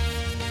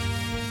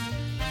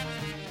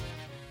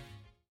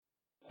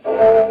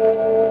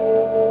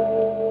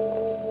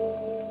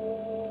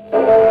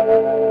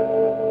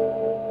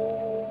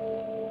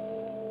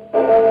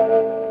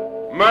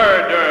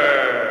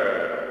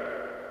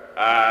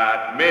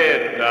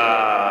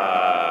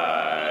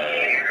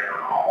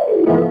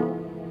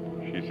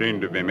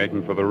 To be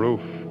making for the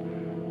roof.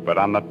 But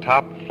on the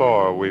top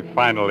floor, we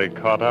finally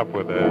caught up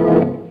with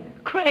her.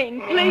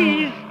 Crane,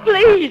 please,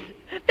 please.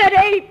 That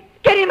ape,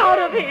 get him out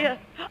of here.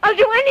 I'll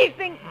do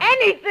anything,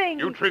 anything.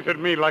 You treated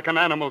me like an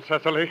animal,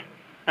 Cecily.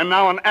 And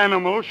now an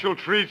animal shall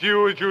treat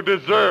you as you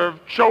deserve,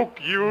 choke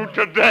you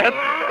to death.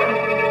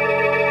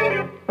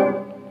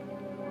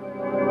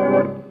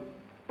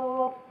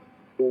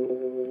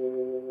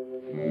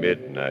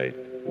 Midnight.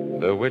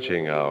 The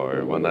witching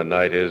hour, when the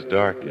night is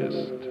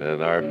darkest,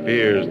 and our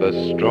fears the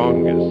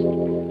strongest,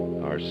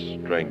 our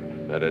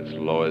strength at its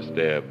lowest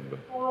ebb.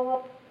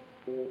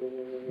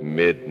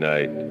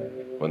 Midnight,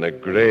 when the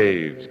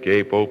graves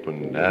gape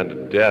open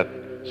and death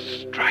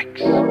strikes.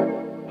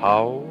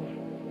 How?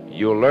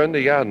 You'll learn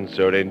the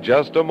answer in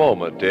just a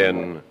moment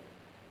in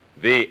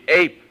The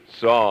Ape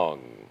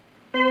Song.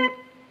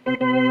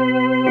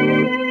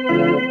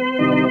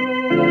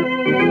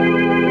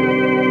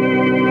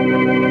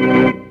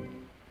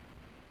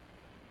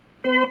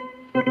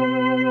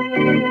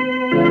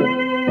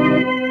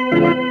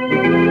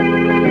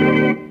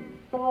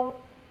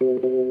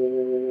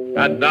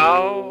 And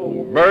now,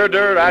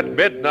 Murder at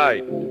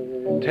Midnight.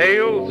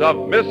 Tales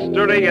of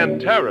mystery and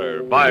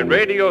terror by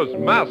radio's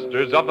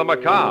masters of the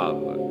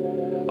macabre.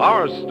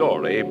 Our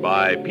story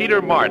by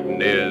Peter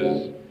Martin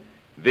is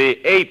The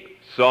Ape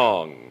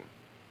Song.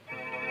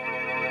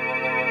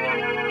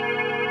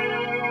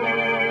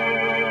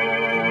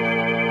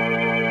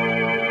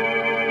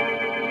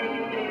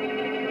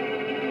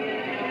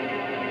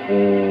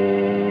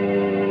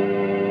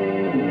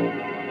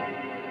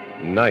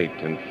 Night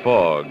and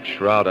fog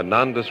shroud a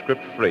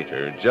nondescript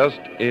freighter just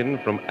in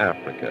from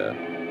Africa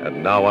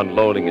and now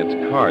unloading its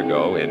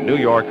cargo in New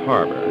York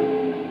Harbor.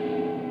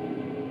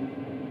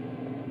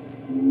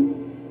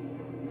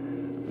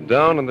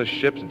 Down in the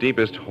ship's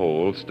deepest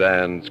hold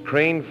stands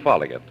Crane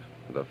Folliott,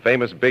 the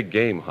famous big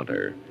game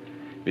hunter.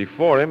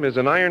 Before him is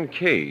an iron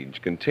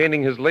cage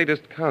containing his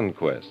latest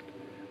conquest,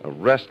 a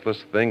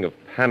restless thing of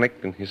panic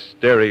and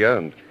hysteria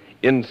and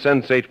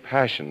insensate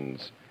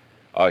passions,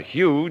 a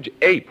huge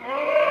ape.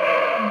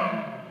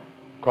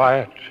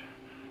 Quiet.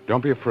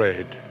 Don't be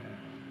afraid.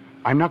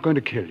 I'm not going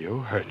to kill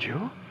you, hurt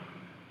you.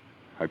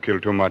 I've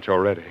killed too much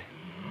already.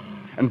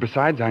 And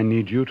besides, I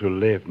need you to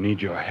live,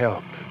 need your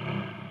help.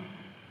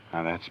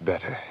 Now, that's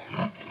better.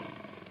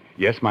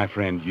 Yes, my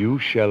friend, you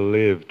shall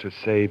live to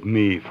save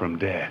me from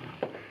death.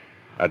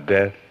 A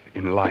death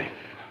in life.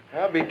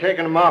 I'll be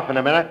taking them off in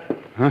a minute.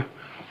 Huh?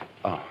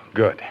 Oh,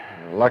 good.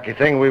 Lucky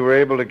thing we were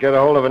able to get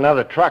a hold of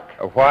another truck.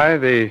 Why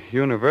the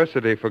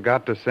university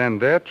forgot to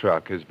send their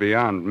truck is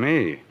beyond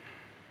me.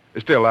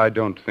 Still, I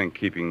don't think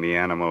keeping the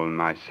animal in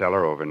my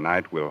cellar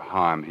overnight will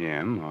harm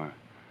him or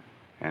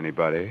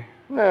anybody.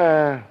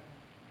 Nah.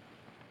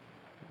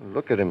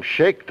 Look at him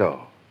shake,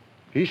 though.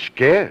 He's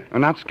scared.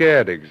 Well, not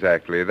scared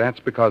exactly. That's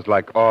because,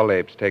 like all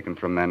apes taken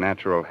from their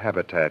natural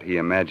habitat, he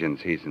imagines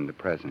he's in the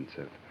presence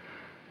of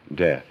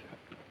death.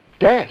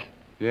 Death?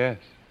 Yes.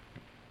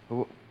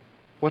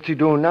 What's he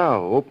doing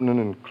now? Opening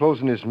and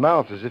closing his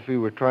mouth as if he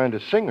were trying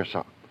to sing or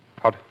something.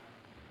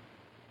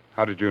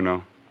 How did you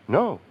know?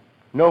 No.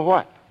 Know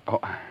what? Oh,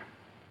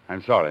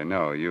 I'm sorry.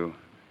 No, you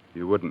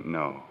wouldn't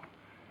know.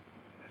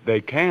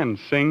 They can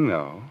sing,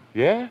 though.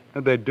 Yeah?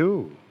 They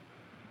do.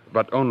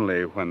 But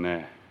only when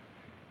they're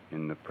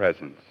in the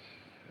presence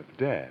of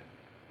death.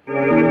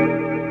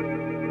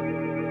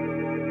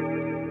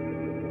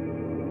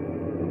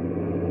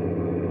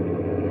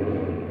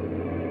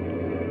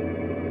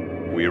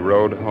 We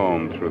rode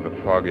home through the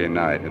foggy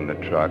night in the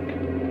truck,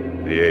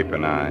 the ape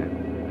and I.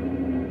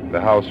 The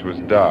house was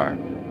dark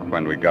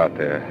when we got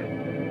there,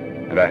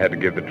 and I had to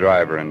give the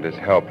driver and his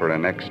helper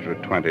an extra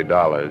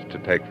 $20 to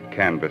take the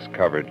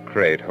canvas-covered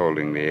crate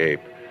holding the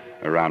ape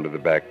around to the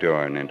back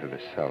door and into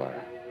the cellar.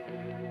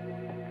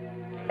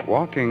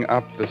 Walking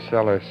up the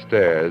cellar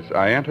stairs,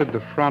 I entered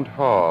the front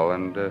hall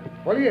and...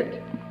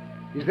 Folliott,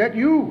 is that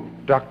you?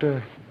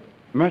 Dr.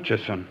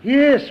 Murchison.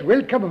 Yes,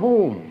 welcome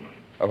home.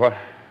 What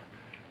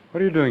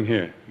are you doing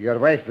here? Your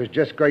wife was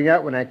just going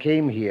out when I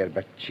came here,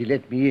 but she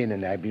let me in,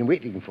 and I've been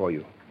waiting for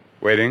you.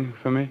 Waiting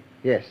for me?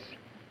 Yes.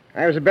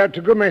 I was about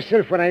to go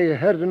myself when I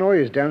heard a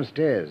noise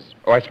downstairs.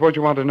 Oh, I suppose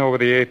you want to know where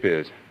the ape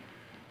is.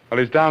 Well,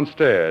 he's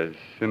downstairs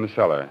in the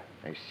cellar.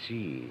 I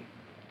see.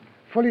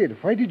 Folliot,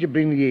 why did you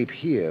bring the ape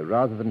here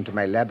rather than to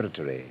my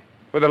laboratory?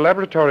 Well, the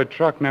laboratory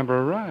truck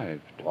never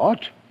arrived.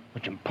 What?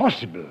 It's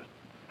impossible.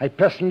 I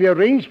personally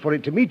arranged for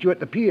it to meet you at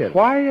the pier.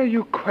 Why are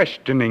you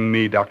questioning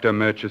me, Dr.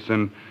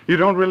 Murchison? You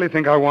don't really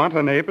think I want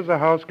an ape as a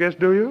house guest,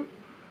 do you?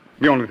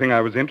 The only thing I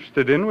was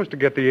interested in was to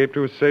get the ape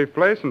to a safe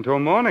place until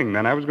morning.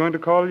 Then I was going to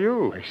call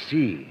you. I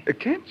see.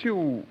 Can't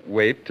you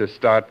wait to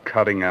start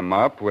cutting him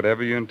up,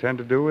 whatever you intend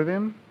to do with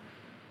him?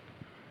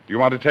 You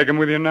want to take him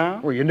with you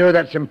now? Well, you know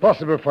that's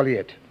impossible,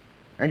 Folliot.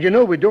 And you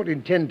know we don't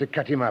intend to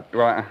cut him up.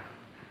 Well,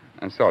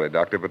 I'm sorry,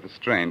 Doctor, but the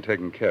strain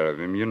taking care of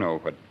him, you know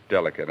what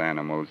delicate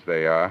animals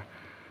they are.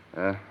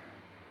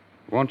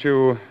 Won't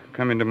you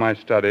come into my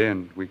study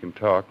and we can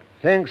talk?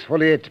 Thanks,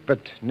 Folliot,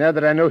 but now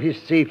that I know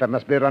he's safe, I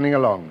must be running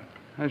along.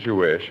 As you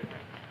wish.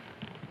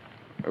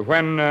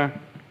 When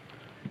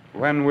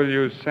will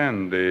you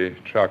send the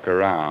truck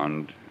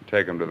around,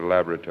 take him to the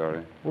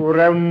laboratory?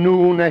 Around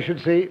noon, I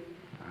should say.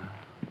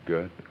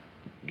 Good.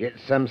 Get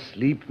some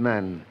sleep,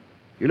 man.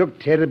 You look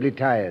terribly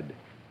tired.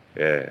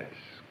 Yes,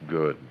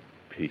 good,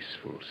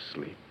 peaceful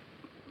sleep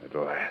at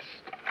last.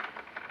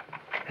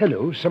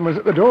 Hello, someone's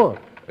at the door.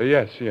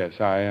 Yes,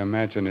 I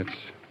imagine it's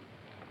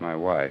my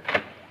wife.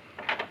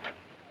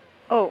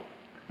 Oh,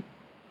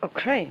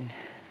 Crane.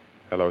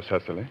 Hello,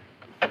 Cecily.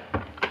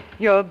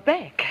 You're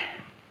back.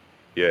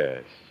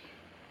 Yes.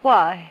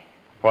 Why?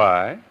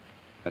 Why?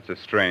 That's a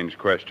strange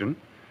question.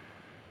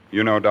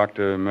 You know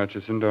Dr.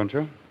 Murchison, don't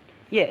you?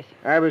 Yes.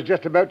 I was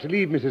just about to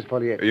leave, Mrs.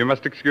 Folliot. You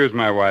must excuse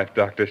my wife,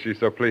 Doctor. She's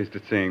so pleased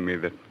at seeing me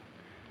that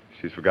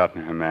she's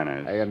forgotten her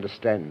manners. I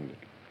understand.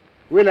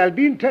 Well, I'll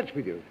be in touch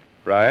with you.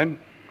 Right?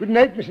 Good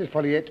night, Mrs.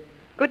 Folliot.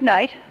 Good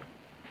night.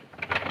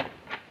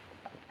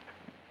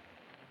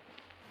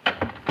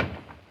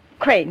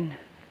 Crane,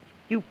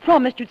 you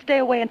promised you'd stay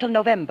away until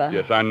November.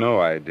 Yes, I know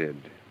I did.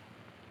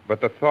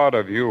 But the thought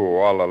of you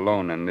all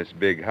alone in this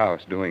big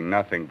house doing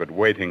nothing but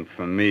waiting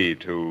for me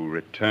to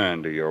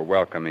return to your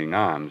welcoming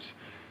arms.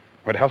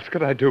 What else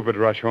could I do but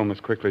rush home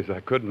as quickly as I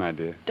could, my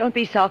dear? Don't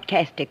be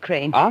sarcastic,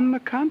 Crane. On the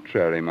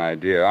contrary, my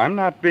dear. I'm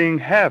not being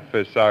half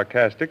as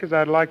sarcastic as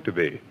I'd like to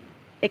be.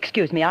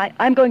 Excuse me,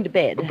 I'm going to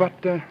bed.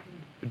 But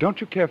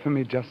don't you care for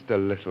me just a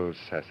little,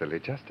 Cecily?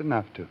 Just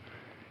enough to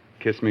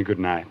kiss me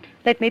goodnight?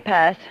 Let me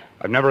pass.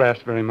 I've never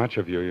asked very much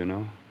of you, you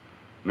know.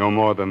 No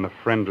more than the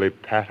friendly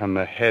pat on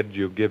the head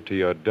you give to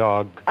your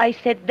dog. I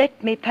said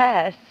let me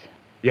pass.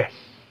 Yes,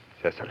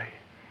 Cecily.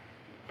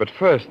 But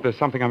first, there's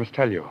something I must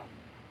tell you.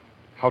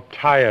 How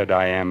tired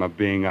I am of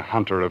being a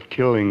hunter, of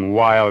killing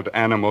wild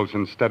animals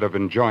instead of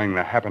enjoying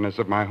the happiness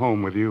of my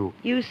home with you.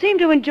 You seem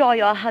to enjoy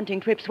your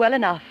hunting trips well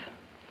enough.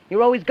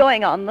 You're always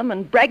going on them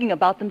and bragging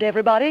about them to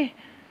everybody.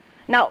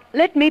 Now,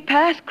 let me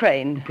pass,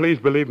 Crane. Please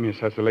believe me,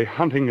 Cecily,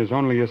 hunting is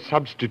only a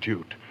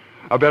substitute.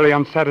 A very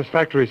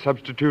unsatisfactory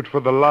substitute for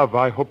the love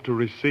I hope to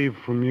receive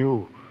from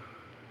you.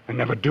 I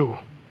never do.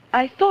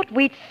 I thought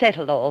we'd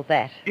settled all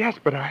that. Yes,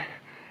 but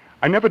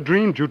I never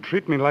dreamed you'd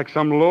treat me like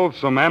some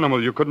loathsome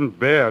animal you couldn't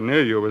bear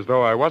near you, as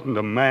though I wasn't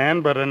a man,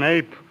 but an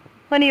ape.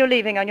 When are you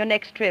leaving on your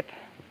next trip?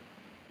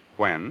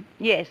 When?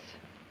 Yes,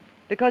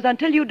 because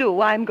until you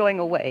do, I'm going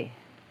away.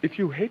 If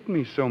you hate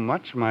me so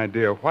much, my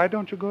dear, why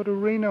don't you go to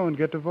Reno and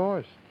get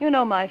divorced? You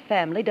know my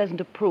family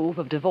doesn't approve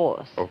of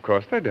divorce. Of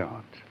course they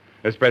don't.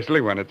 Especially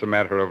when it's a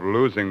matter of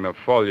losing the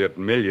Folliot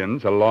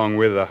millions along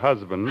with a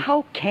husband.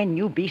 How can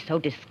you be so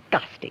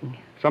disgusting?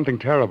 Something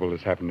terrible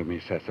has happened to me,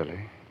 Cecily.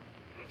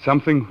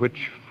 Something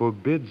which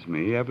forbids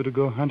me ever to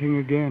go hunting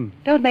again.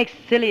 Don't make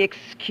silly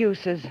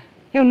excuses.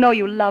 You know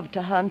you love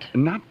to hunt.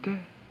 Not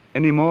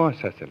anymore,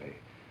 Cecily.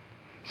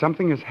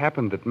 Something has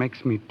happened that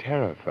makes me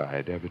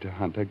terrified ever to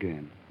hunt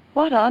again.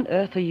 What on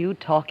earth are you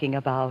talking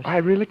about? I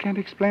really can't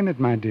explain it,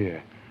 my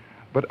dear.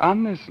 But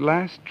on this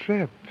last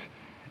trip,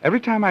 every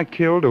time I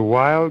killed a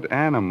wild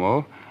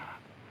animal,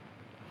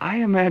 I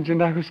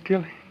imagined I was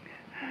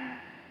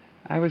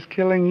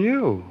killing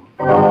you.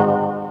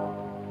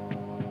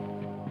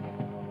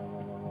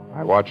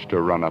 I watched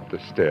her run up the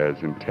stairs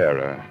in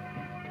terror.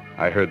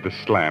 I heard the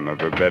slam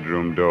of her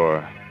bedroom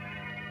door.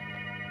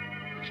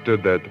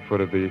 Stood there at the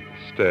foot of the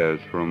stairs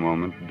for a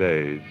moment,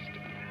 dazed,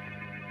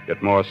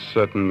 yet more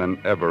certain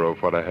than ever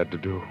of what I had to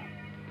do.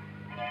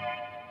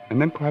 And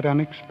then, quite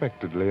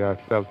unexpectedly, I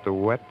felt the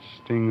wet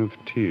sting of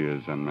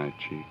tears on my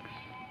cheeks.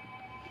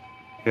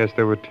 Yes,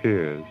 there were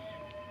tears,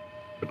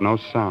 but no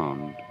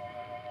sound.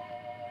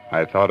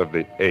 I thought of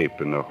the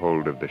ape in the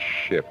hold of the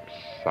ship,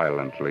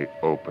 silently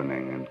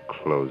opening and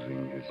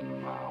closing his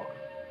mouth.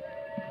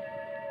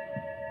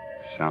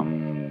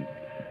 Some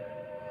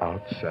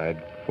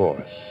outside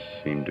force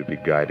seemed to be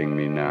guiding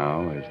me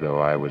now, as though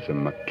I was a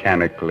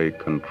mechanically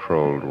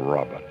controlled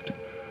robot.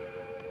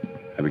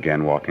 I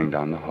began walking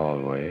down the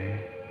hallway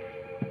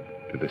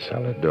to the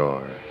cellar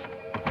door.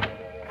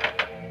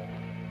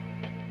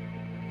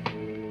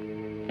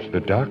 The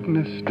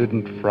darkness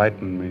didn't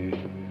frighten me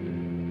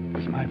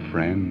as my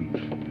friend.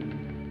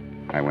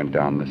 I went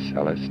down the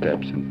cellar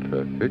steps in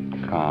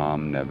perfect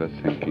calm, never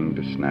thinking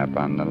to snap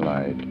on the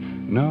light.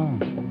 No,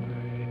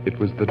 it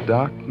was the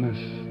darkness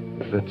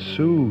that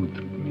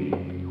soothed me,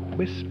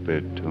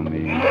 whispered to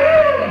me.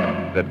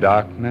 The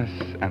darkness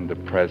and the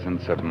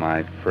presence of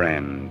my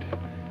friend.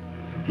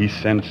 He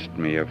sensed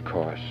me, of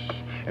course.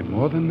 And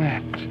more than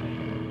that,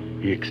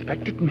 he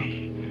expected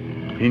me.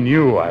 He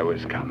knew I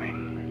was coming.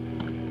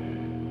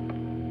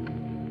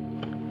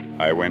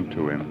 I went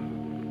to him.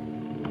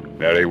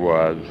 There he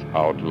was,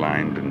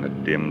 outlined in the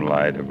dim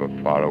light of a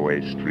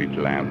faraway street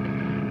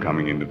lamp,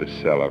 coming into the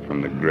cellar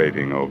from the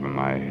grating over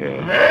my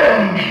head.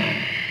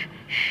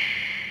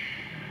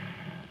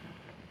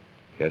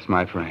 Yes,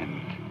 my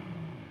friend.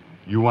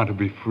 You want to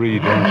be free,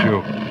 don't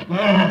you?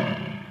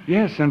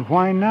 Yes, and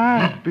why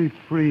not be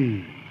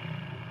free?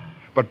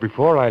 But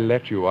before I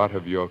let you out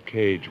of your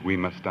cage, we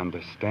must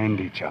understand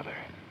each other.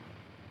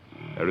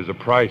 There is a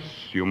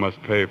price you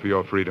must pay for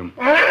your freedom.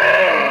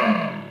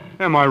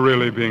 Am I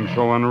really being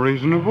so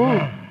unreasonable?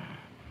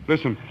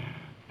 Listen,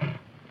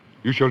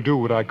 you shall do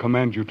what I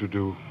command you to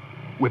do,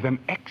 with an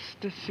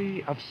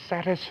ecstasy of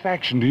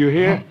satisfaction. Do you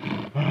hear?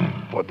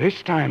 For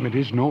this time it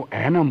is no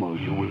animal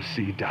you will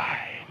see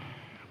die,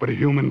 but a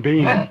human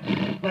being.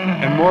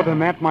 And more than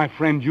that, my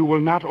friend, you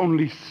will not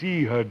only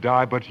see her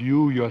die, but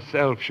you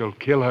yourself shall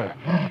kill her,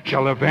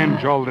 shall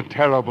avenge all the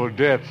terrible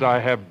deaths I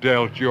have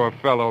dealt your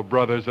fellow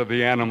brothers of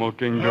the animal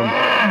kingdom.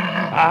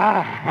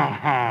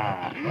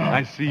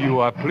 I see you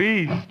are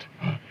pleased,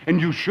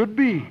 and you should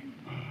be.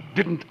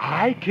 Didn't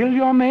I kill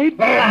your mate?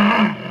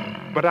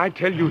 But I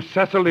tell you,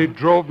 Cecily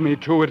drove me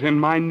to it in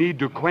my need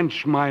to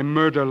quench my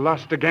murder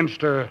lust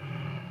against her.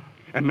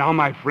 And now,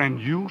 my friend,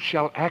 you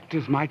shall act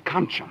as my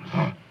conscience.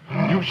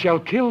 You shall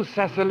kill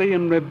Cecily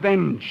in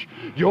revenge.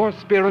 Your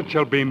spirit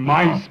shall be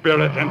my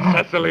spirit, and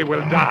Cecily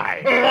will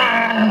die.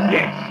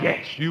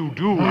 Yes, you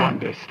do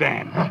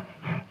understand.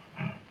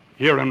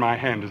 Here in my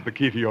hand is the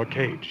key to your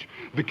cage,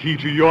 the key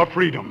to your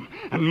freedom,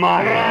 and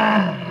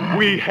mine.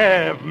 We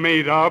have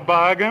made our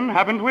bargain,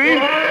 haven't we?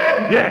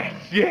 Yes.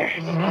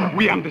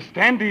 We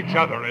understand each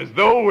other as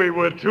though we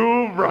were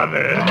two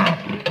brothers.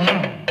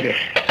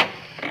 Yes.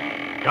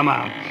 Come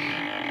out.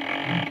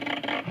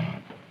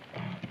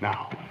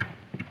 Now,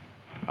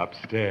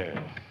 upstairs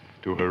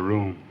to her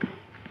room.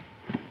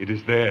 It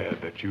is there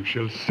that you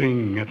shall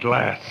sing at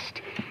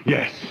last.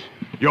 Yes,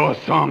 your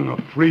song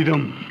of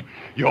freedom,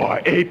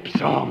 your ape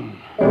song.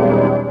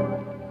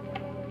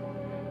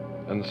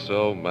 And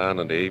so man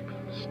and ape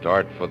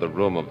start for the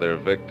room of their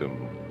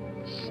victim.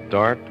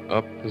 Start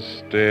up the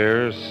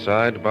stairs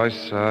side by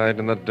side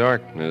in the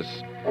darkness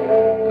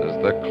as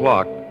the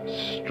clock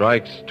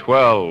strikes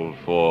 12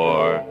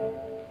 for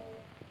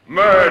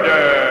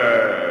murder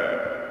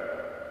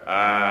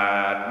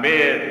at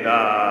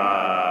midnight.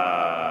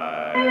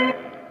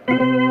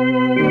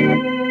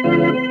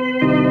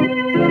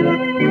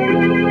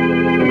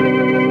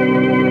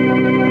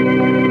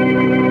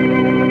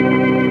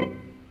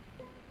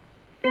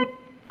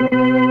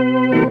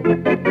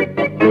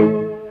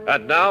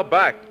 And now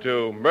back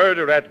to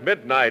Murder at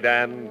Midnight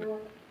and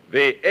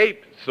the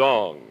Ape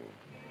Song.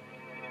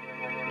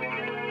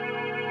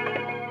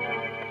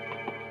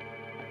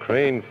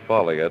 Crane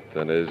Folliot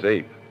and his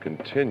ape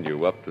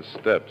continue up the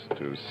steps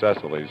to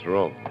Cecily's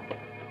room.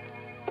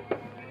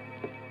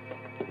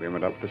 We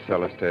went up the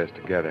cellar stairs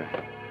together.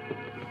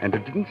 And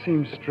it didn't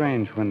seem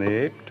strange when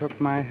the ape took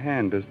my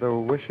hand as though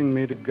wishing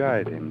me to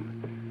guide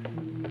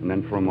him. And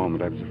then for a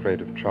moment I was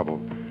afraid of trouble.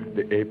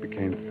 The ape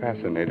became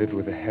fascinated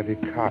with the heavy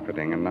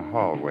carpeting in the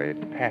hallway,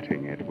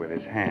 patting it with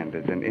his hand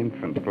as an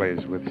infant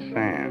plays with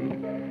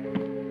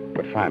sand.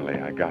 But finally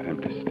I got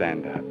him to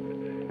stand up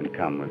and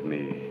come with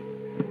me.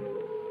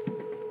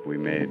 We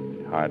made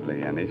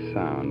hardly any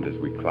sound as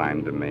we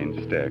climbed the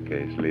main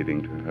staircase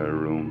leading to her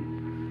room.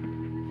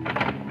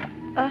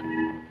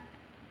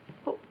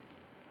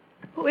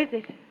 Who is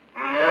it?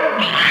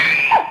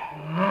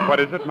 What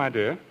is it, my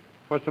dear?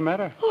 What's the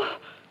matter? Oh,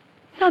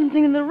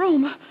 something in the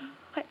room.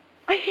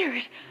 I hear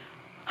it.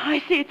 I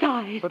see its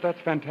eyes. But that's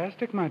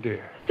fantastic, my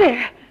dear.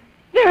 There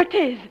it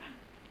is.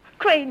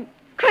 Crane,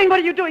 what are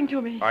you doing to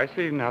me? I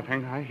see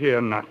nothing. I hear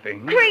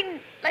nothing.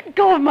 Crane, let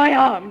go of my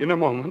arm. In a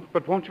moment,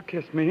 but won't you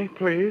kiss me,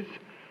 please?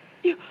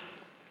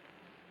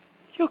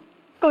 You're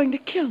going to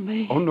kill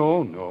me. Oh,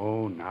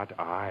 no, not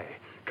I.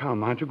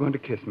 Come, aren't you going to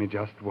kiss me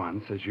just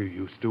once, as you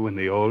used to in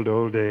the old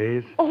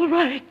days? All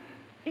right.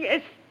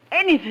 Yes,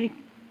 anything.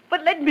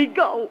 But let me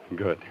go.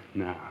 Good.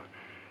 Now,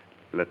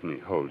 let me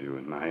hold you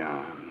in my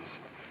arms.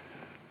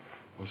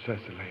 Oh,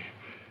 Cecily,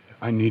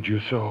 I need you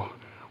so.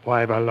 Why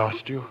have I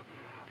lost you?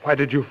 Why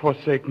did you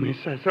forsake me,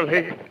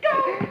 Cecily?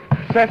 Go!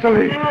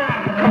 Cecily,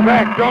 come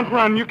back. Don't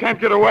run. You can't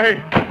get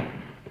away.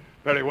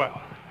 Very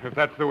well, if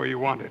that's the way you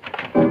want it.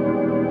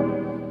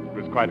 It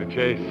was quite a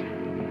chase.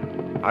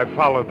 I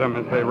followed them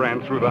as they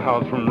ran through the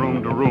house from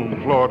room to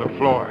room, floor to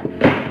floor.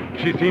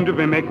 She seemed to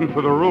be making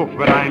for the roof,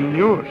 but I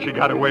knew if she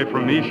got away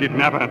from me, she'd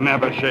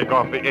never shake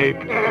off the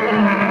ape.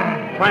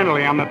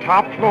 Finally, on the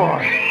top floor,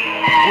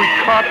 we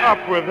caught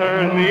up with her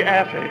in the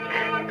attic.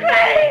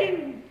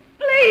 Crane!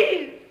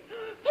 Please!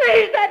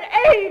 Please, that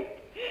ape!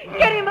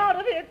 Get him out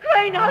of here,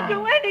 Crane. I'll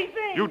do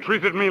anything. You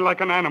treated me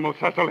like an animal,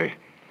 Cecily.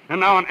 And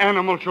now an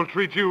animal shall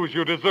treat you as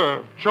you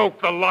deserve.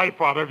 Choke the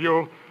life out of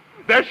you.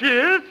 There she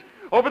is,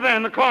 over there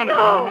in the corner.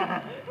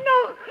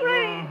 No,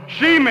 Crane.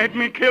 She made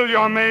me kill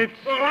your mates.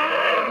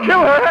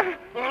 Kill her!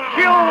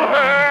 Kill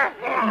her!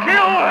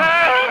 Kill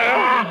her!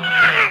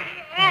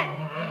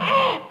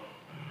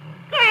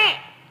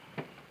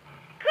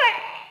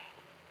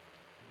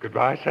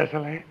 Goodbye,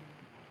 Cecily.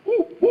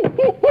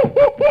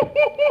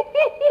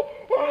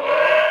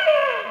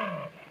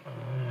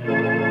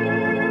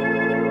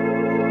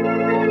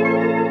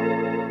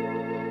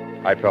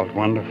 I felt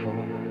wonderful.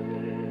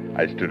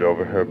 I stood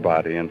over her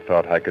body and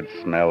thought I could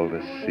smell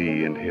the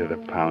sea and hear the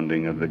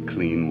pounding of the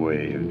clean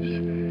waves.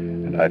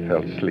 And I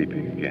felt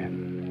sleepy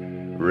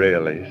again.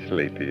 Really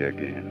sleepy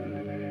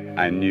again.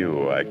 I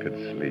knew I could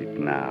sleep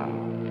now.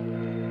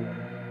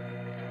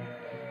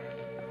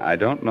 I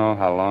don't know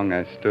how long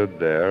I stood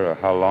there or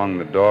how long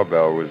the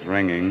doorbell was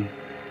ringing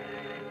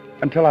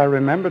until I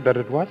remembered that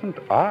it wasn't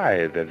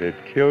I that had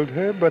killed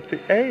her, but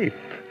the ape.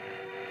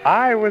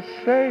 I was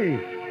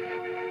safe.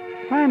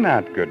 Why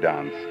not go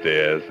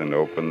downstairs and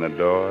open the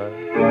door?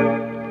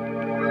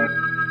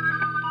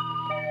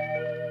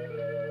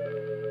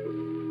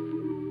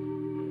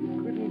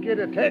 Couldn't get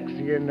a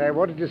taxi, and I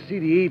wanted to see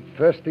the ape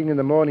first thing in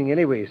the morning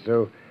anyway,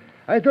 so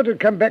I thought I'd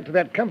come back to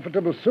that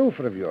comfortable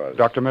sofa of yours.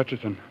 Dr.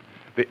 Murchison,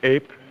 the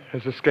ape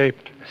has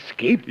escaped.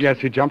 Escaped? Yes,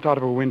 he jumped out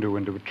of a window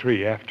into a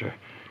tree after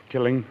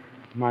killing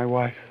my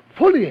wife.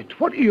 Folliot,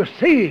 what are you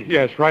saying?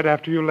 Yes, right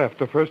after you left.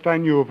 The first I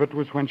knew of it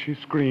was when she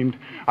screamed.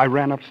 I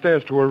ran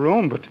upstairs to her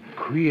room, but...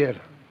 Queer.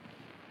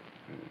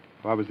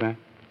 What was that?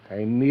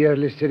 I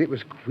merely said it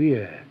was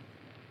queer.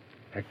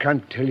 I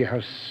can't tell you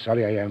how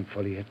sorry I am,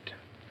 Folliot,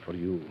 for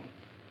you.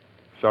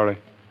 Sorry?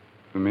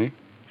 For me?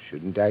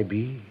 Shouldn't I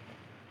be?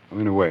 Oh,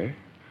 in a way.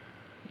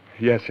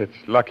 Yes,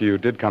 it's lucky you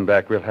did come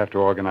back. We'll have to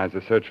organize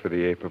a search for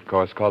the ape, of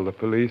course. Call the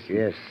police.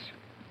 Yes.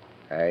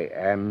 I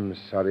am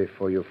sorry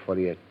for you,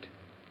 Folliot.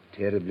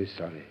 Terribly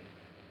sorry.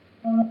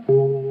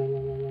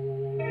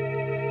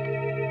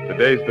 The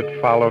days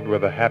that followed were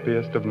the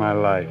happiest of my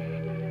life.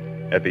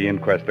 At the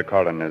inquest, the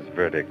coroner's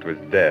verdict was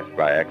death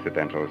by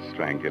accidental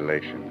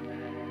strangulation.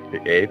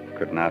 The ape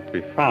could not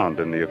be found,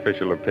 and the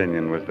official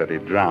opinion was that he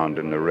drowned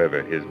in the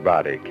river, his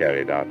body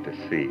carried out to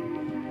sea.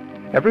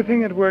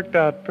 Everything had worked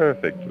out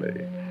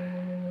perfectly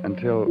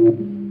until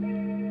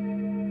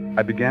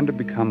I began to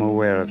become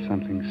aware of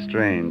something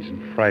strange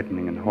and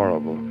frightening and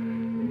horrible.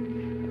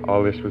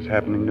 All this was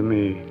happening to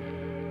me.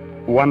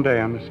 One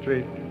day on the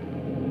street.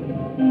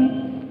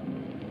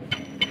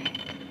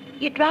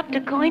 You dropped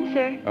a coin,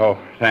 sir. Oh,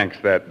 thanks,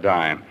 that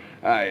dime.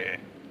 I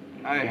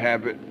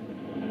have it.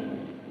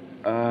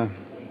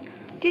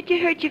 Did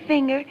you hurt your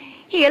finger?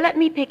 Here, let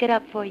me pick it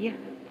up for you.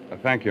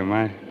 Thank you.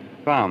 My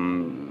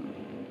thumb.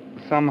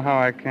 Somehow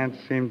I can't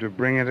seem to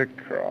bring it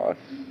across.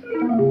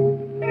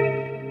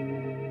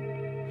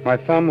 My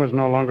thumb was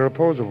no longer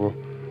opposable.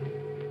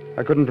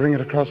 I couldn't bring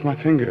it across my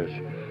fingers.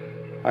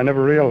 I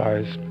never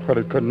realized what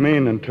it could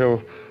mean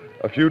until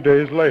a few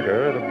days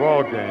later at a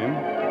ball game.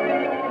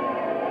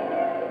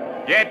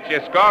 Get your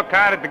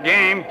scorecard at the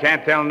game.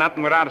 Can't tell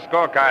nothing without a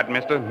scorecard,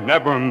 mister.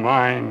 Never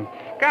mind.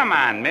 Come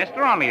on,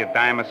 mister. Only a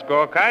dime a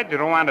scorecard. You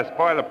don't want to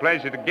spoil the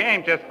pleasure of the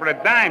game just for a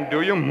dime,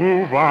 do you?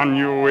 Move on,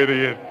 you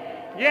idiot.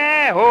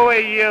 Yeah, who are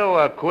you,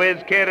 a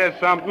quiz kid or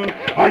something?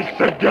 I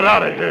said get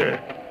out of here.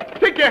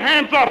 Take your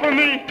hands off of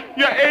me,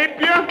 you ape,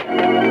 you.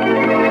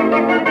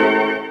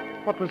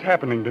 What was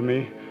happening to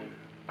me?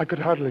 I could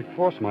hardly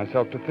force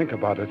myself to think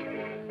about it,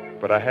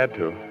 but I had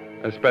to,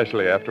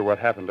 especially after what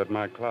happened at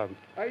my club.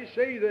 I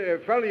say there,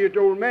 valiant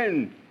old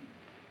man.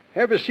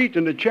 Have a seat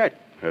in the chat.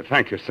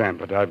 Thank you, Sam,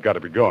 but I've got to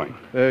be going.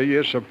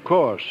 Yes, of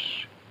course.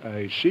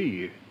 I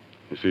see.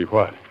 You see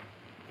what?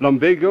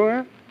 Lumbago,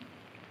 eh?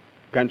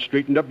 Can't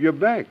straighten up your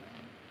back.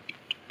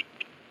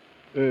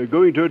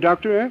 Going to a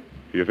doctor, eh?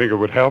 You think it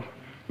would help,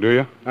 do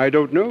you? I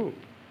don't know.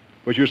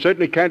 But you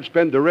certainly can't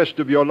spend the rest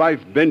of your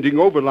life bending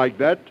over like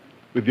that,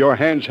 with your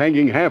hands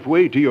hanging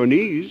halfway to your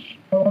knees.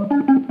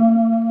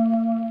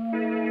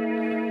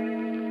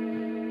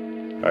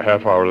 A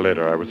half hour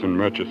later, I was in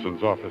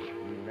Murchison's office.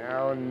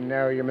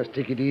 Now, you must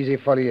take it easy,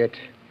 Folliot.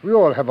 We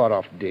all have our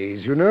off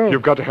days, you know.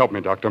 You've got to help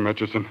me, Dr.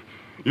 Murchison.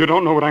 You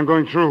don't know what I'm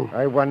going through.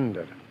 I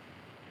wonder.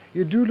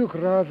 You do look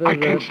rather... I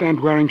can't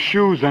stand wearing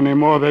shoes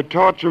anymore. They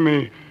torture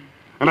me.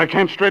 And I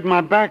can't straighten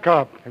my back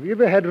up. Have you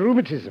ever had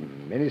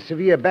rheumatism? Any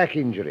severe back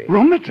injury?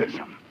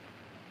 Rheumatism?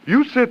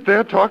 You sit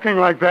there talking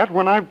like that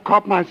when I've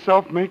caught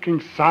myself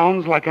making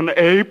sounds like an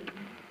ape?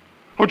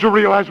 Don't you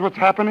realize what's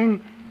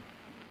happening?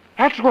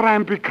 That's what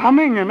I'm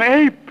becoming, an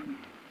ape.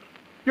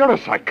 You're a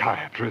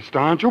psychiatrist,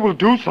 aren't you? Well,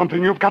 do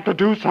something. You've got to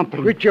do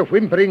something. Quit your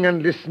whimpering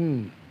and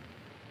listen.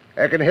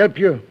 I can help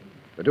you,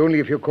 but only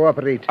if you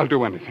cooperate. I'll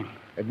do anything.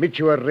 Admit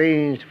you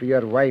arranged for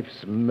your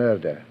wife's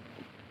murder.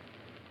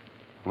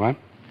 What?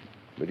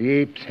 With the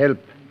ape's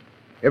help.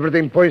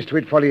 Everything points to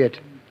it, Folliot.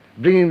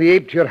 Bringing the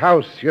ape to your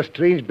house, your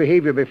strange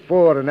behavior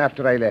before and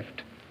after I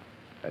left.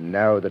 And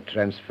now the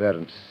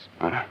transference.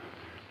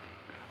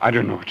 I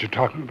don't know what you're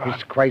talking about.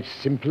 It's quite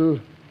simple.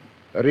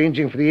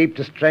 Arranging for the ape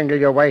to strangle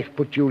your wife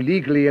put you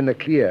legally in the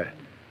clear.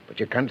 But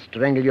you can't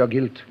strangle your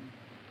guilt.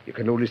 You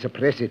can only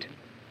suppress it.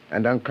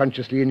 And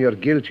unconsciously in your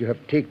guilt, you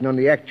have taken on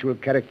the actual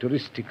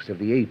characteristics of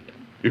the ape.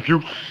 If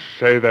you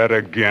say that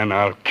again,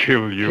 I'll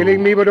kill you.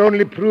 Killing me would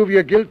only prove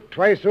your guilt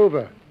twice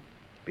over.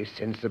 Be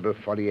sensible,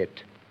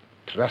 Folliet.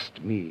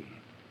 Trust me.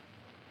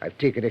 I've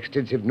taken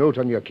extensive note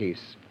on your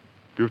case.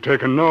 You've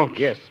taken note?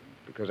 Yes,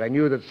 because I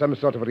knew that some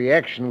sort of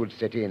reaction would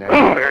set in.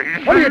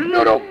 Folliet,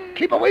 no,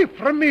 keep away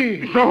from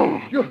me.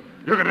 No, you're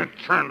going to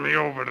turn me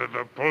over to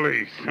the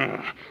police.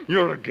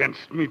 You're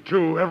against me,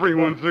 too.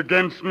 Everyone's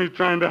against me,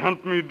 trying to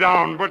hunt me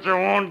down, but you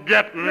won't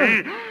get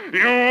me.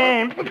 You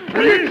won't.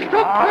 Please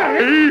stop.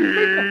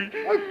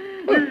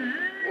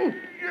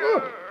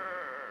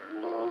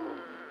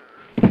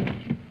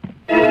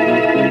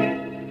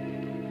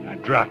 I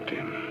dropped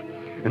him,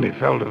 and he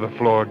fell to the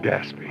floor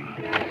gasping.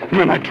 And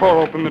then I tore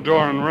open the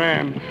door and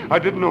ran. I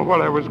didn't know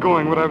what I was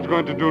going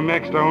to do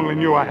next. I only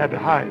knew I had to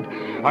hide.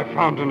 I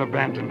found an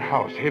abandoned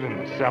house, hid in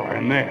the cellar,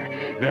 and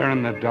there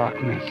in the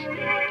darkness,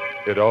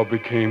 it all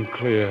became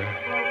clear.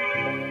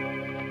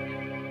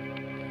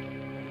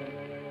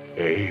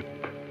 Ape.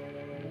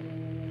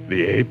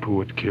 The ape who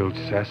had killed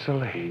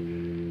Cecily.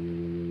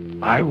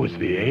 I was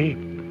the ape.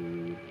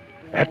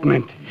 That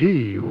meant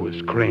he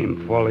was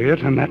Crane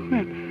Folliet, and that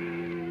meant...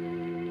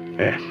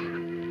 Yes.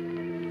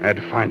 I had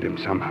to find him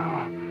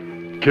somehow.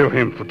 Kill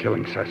him for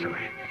killing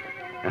Cecily.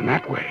 And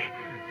that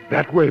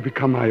way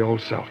become my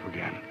old self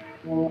again.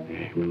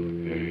 Ape,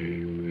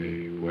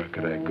 where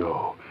could I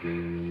go?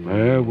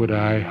 Where would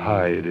I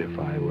hide if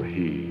I were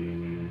he?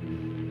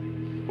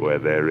 Where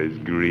there is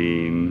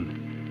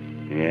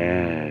green,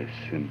 yes,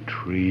 and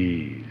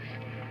trees,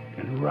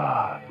 and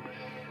rocks.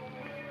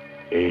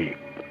 Ape,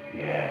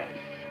 yes,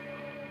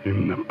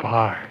 in the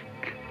park.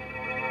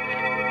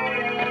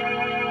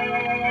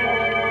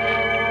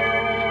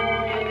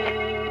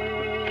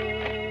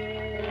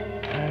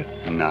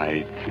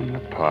 Night in the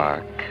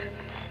park,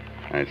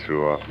 I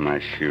threw off my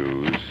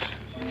shoes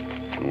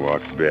and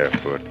walked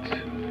barefoot,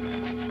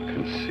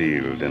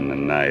 concealed in the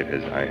night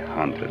as I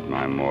hunted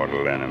my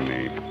mortal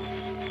enemy.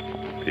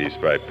 Piece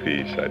by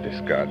piece, I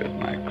discarded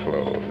my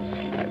clothes,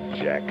 my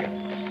jacket,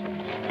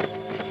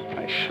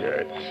 my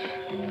shirts,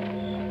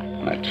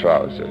 my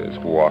trousers,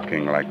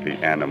 walking like the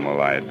animal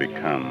I had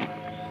become.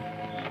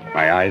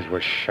 My eyes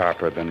were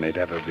sharper than they'd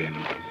ever been.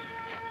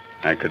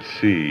 I could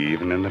see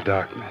even in the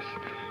darkness.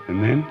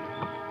 And then,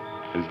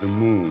 as the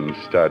moon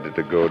started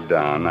to go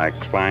down, I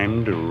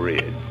climbed a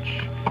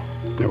ridge.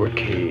 There were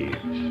caves,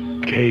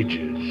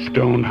 cages,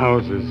 stone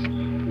houses,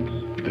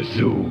 the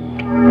zoo.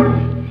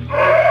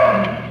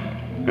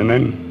 And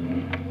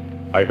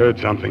then I heard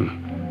something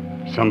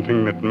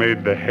that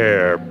made the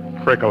hair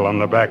prickle on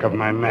the back of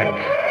my neck.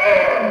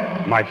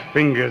 My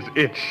fingers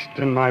itched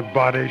and my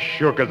body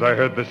shook as I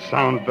heard the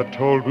sound that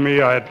told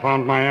me I had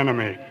found my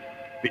enemy,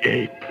 the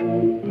ape.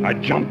 I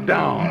jumped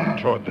down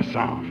toward the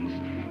sounds,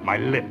 my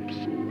lips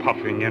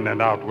puffing in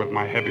and out with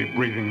my heavy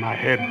breathing, my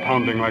head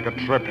pounding like a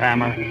trip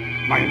hammer,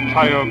 my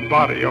entire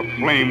body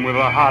aflame with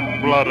the hot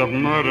blood of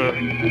murder.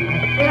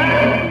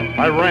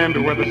 I ran to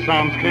where the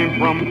sounds came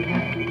from,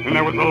 and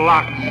there was a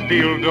locked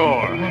steel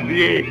door.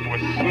 The ape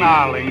was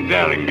snarling,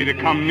 daring me to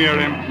come near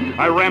him.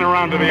 I ran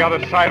around to the other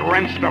side,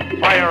 wrenched a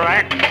fire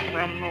axe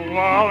from the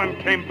wall, and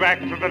came back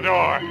to the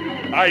door.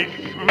 I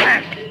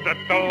smashed at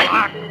the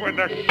lock with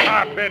the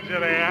sharp edge of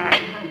the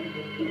axe,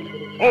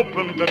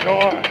 opened the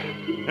door,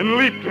 and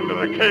leaped into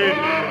the cage.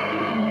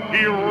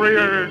 He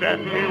reared at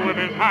me with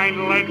his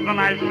hind legs, and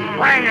I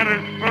sprang at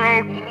his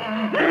throat.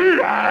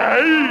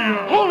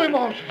 Holy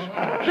Moses!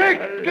 Jake,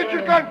 get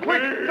your gun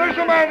quick! There's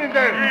a man in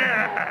there!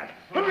 Yes!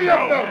 Hurry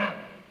up now!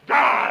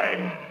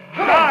 Die!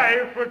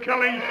 Die for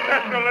killing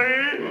Cecily!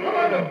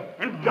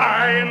 And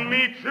die in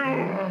me,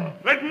 too!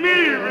 Let me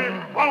be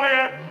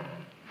Folliet!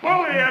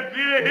 Folliet, do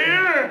you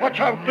hear? Watch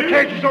out, the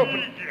cage is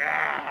open!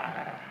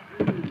 Yeah.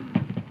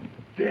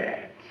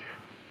 Dead.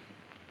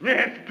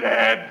 Yes,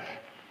 dead.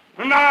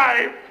 And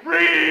I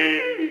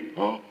free!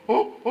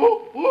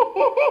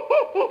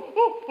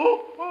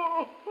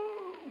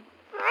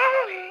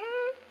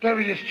 There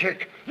he is,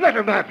 Chick. Let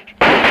him have it.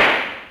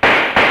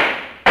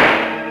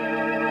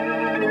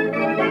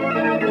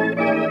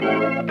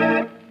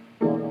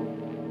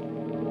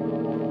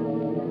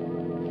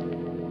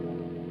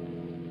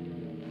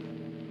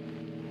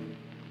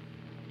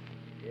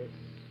 Yes,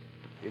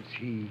 it's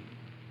he.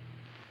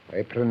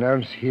 I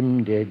pronounce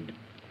him dead.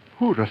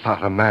 Who'd have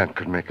thought a man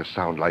could make a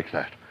sound like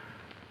that?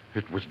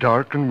 It was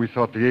dark, and we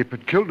thought the ape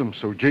had killed him,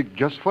 so Jake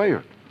just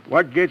fired.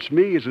 What gets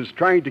me is his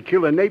trying to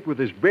kill an ape with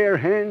his bare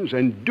hands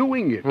and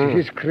doing it. To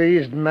his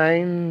crazed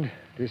mind,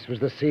 this was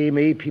the same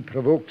ape he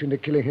provoked into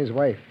killing his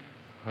wife.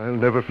 I'll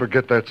never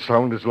forget that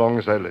sound as long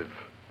as I live.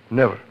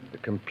 Never. The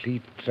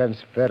complete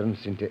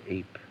transference into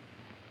ape.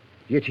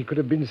 Yet he could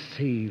have been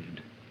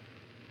saved.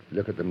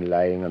 Look at them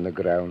lying on the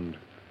ground.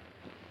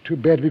 Too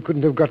bad we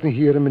couldn't have gotten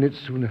here a minute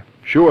sooner.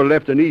 Sure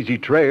left an easy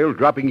trail,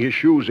 dropping his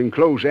shoes and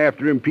clothes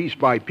after him piece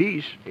by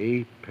piece.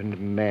 Ape and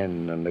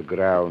man on the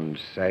ground,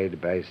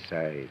 side by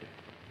side.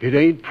 It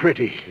ain't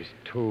pretty. His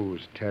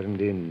toes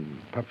turned in,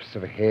 puffs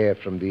of hair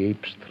from the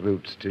ape's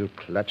throat still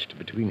clutched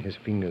between his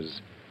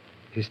fingers,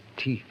 his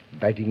teeth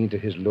biting into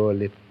his lower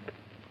lip.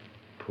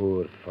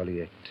 Poor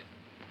Folliette.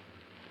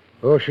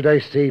 Or should I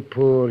say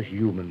poor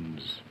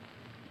humans?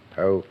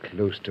 How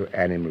close to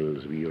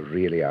animals we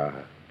really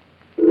are.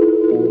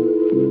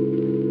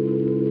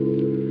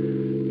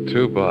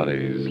 Two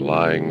bodies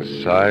lying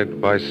side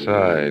by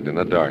side in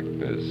the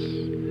darkness,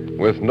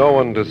 with no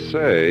one to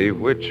say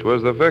which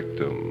was the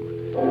victim.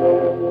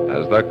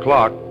 As the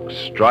clock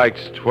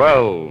strikes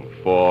 12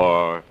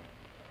 for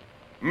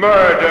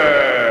murder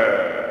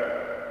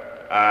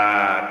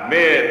at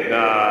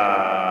midnight.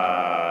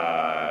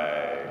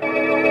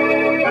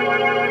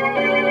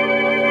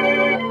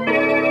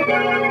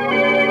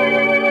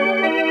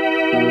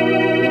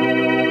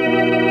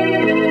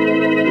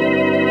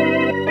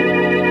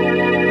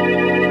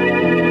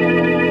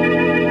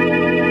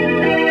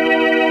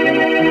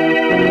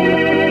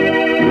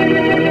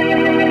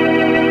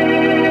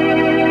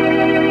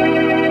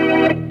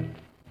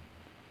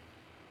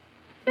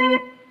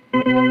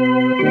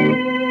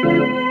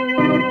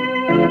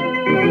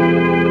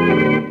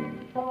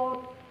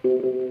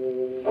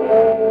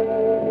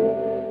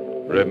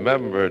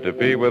 Remember to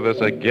be with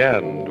us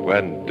again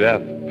when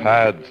death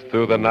pads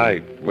through the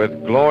night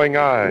with glowing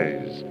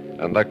eyes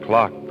and the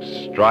clocks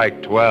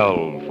strike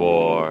 12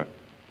 for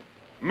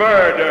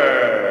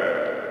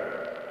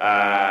murder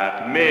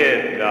at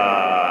midnight.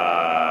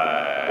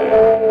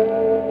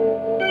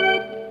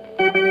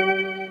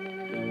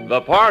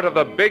 The part of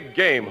the big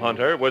game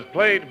hunter was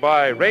played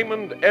by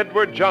Raymond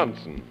Edward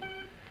Johnson.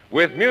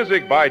 With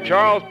music by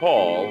Charles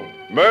Paul,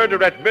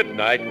 Murder at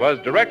Midnight was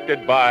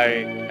directed by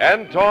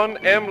Anton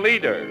M.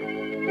 Leader.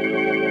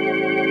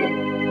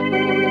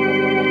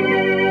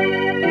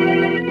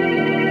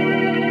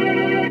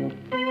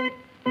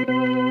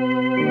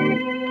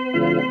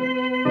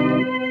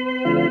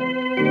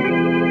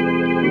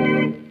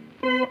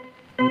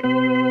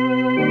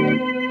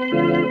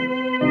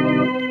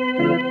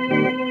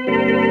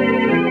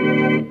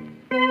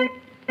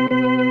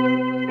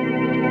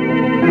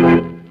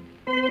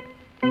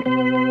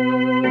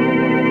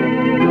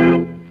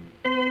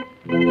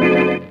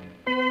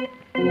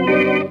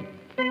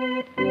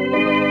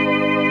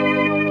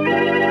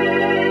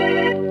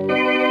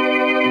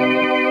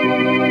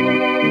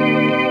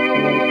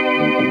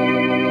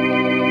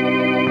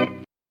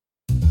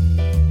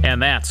 And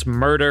that's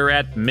Murder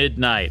at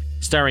Midnight,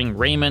 starring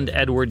Raymond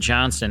Edward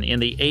Johnson in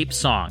the Ape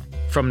Song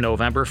from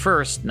November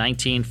 1st,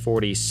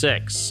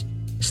 1946.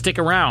 Stick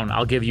around,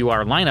 I'll give you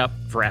our lineup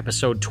for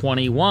episode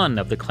 21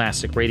 of the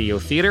Classic Radio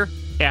Theater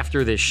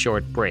after this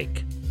short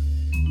break.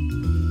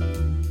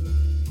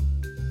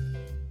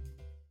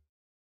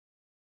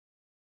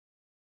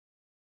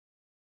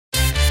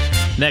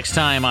 Next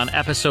time on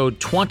episode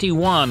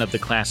 21 of the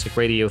Classic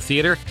Radio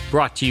Theater,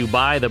 brought to you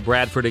by the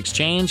Bradford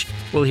Exchange,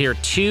 we'll hear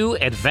 2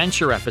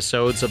 adventure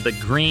episodes of the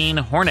Green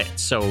Hornet,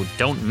 so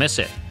don't miss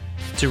it.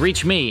 To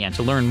reach me and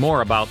to learn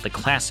more about the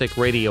Classic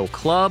Radio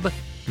Club,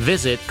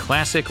 visit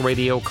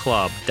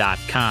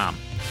classicradioclub.com.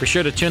 Be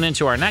sure to tune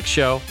into our next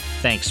show.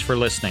 Thanks for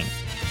listening.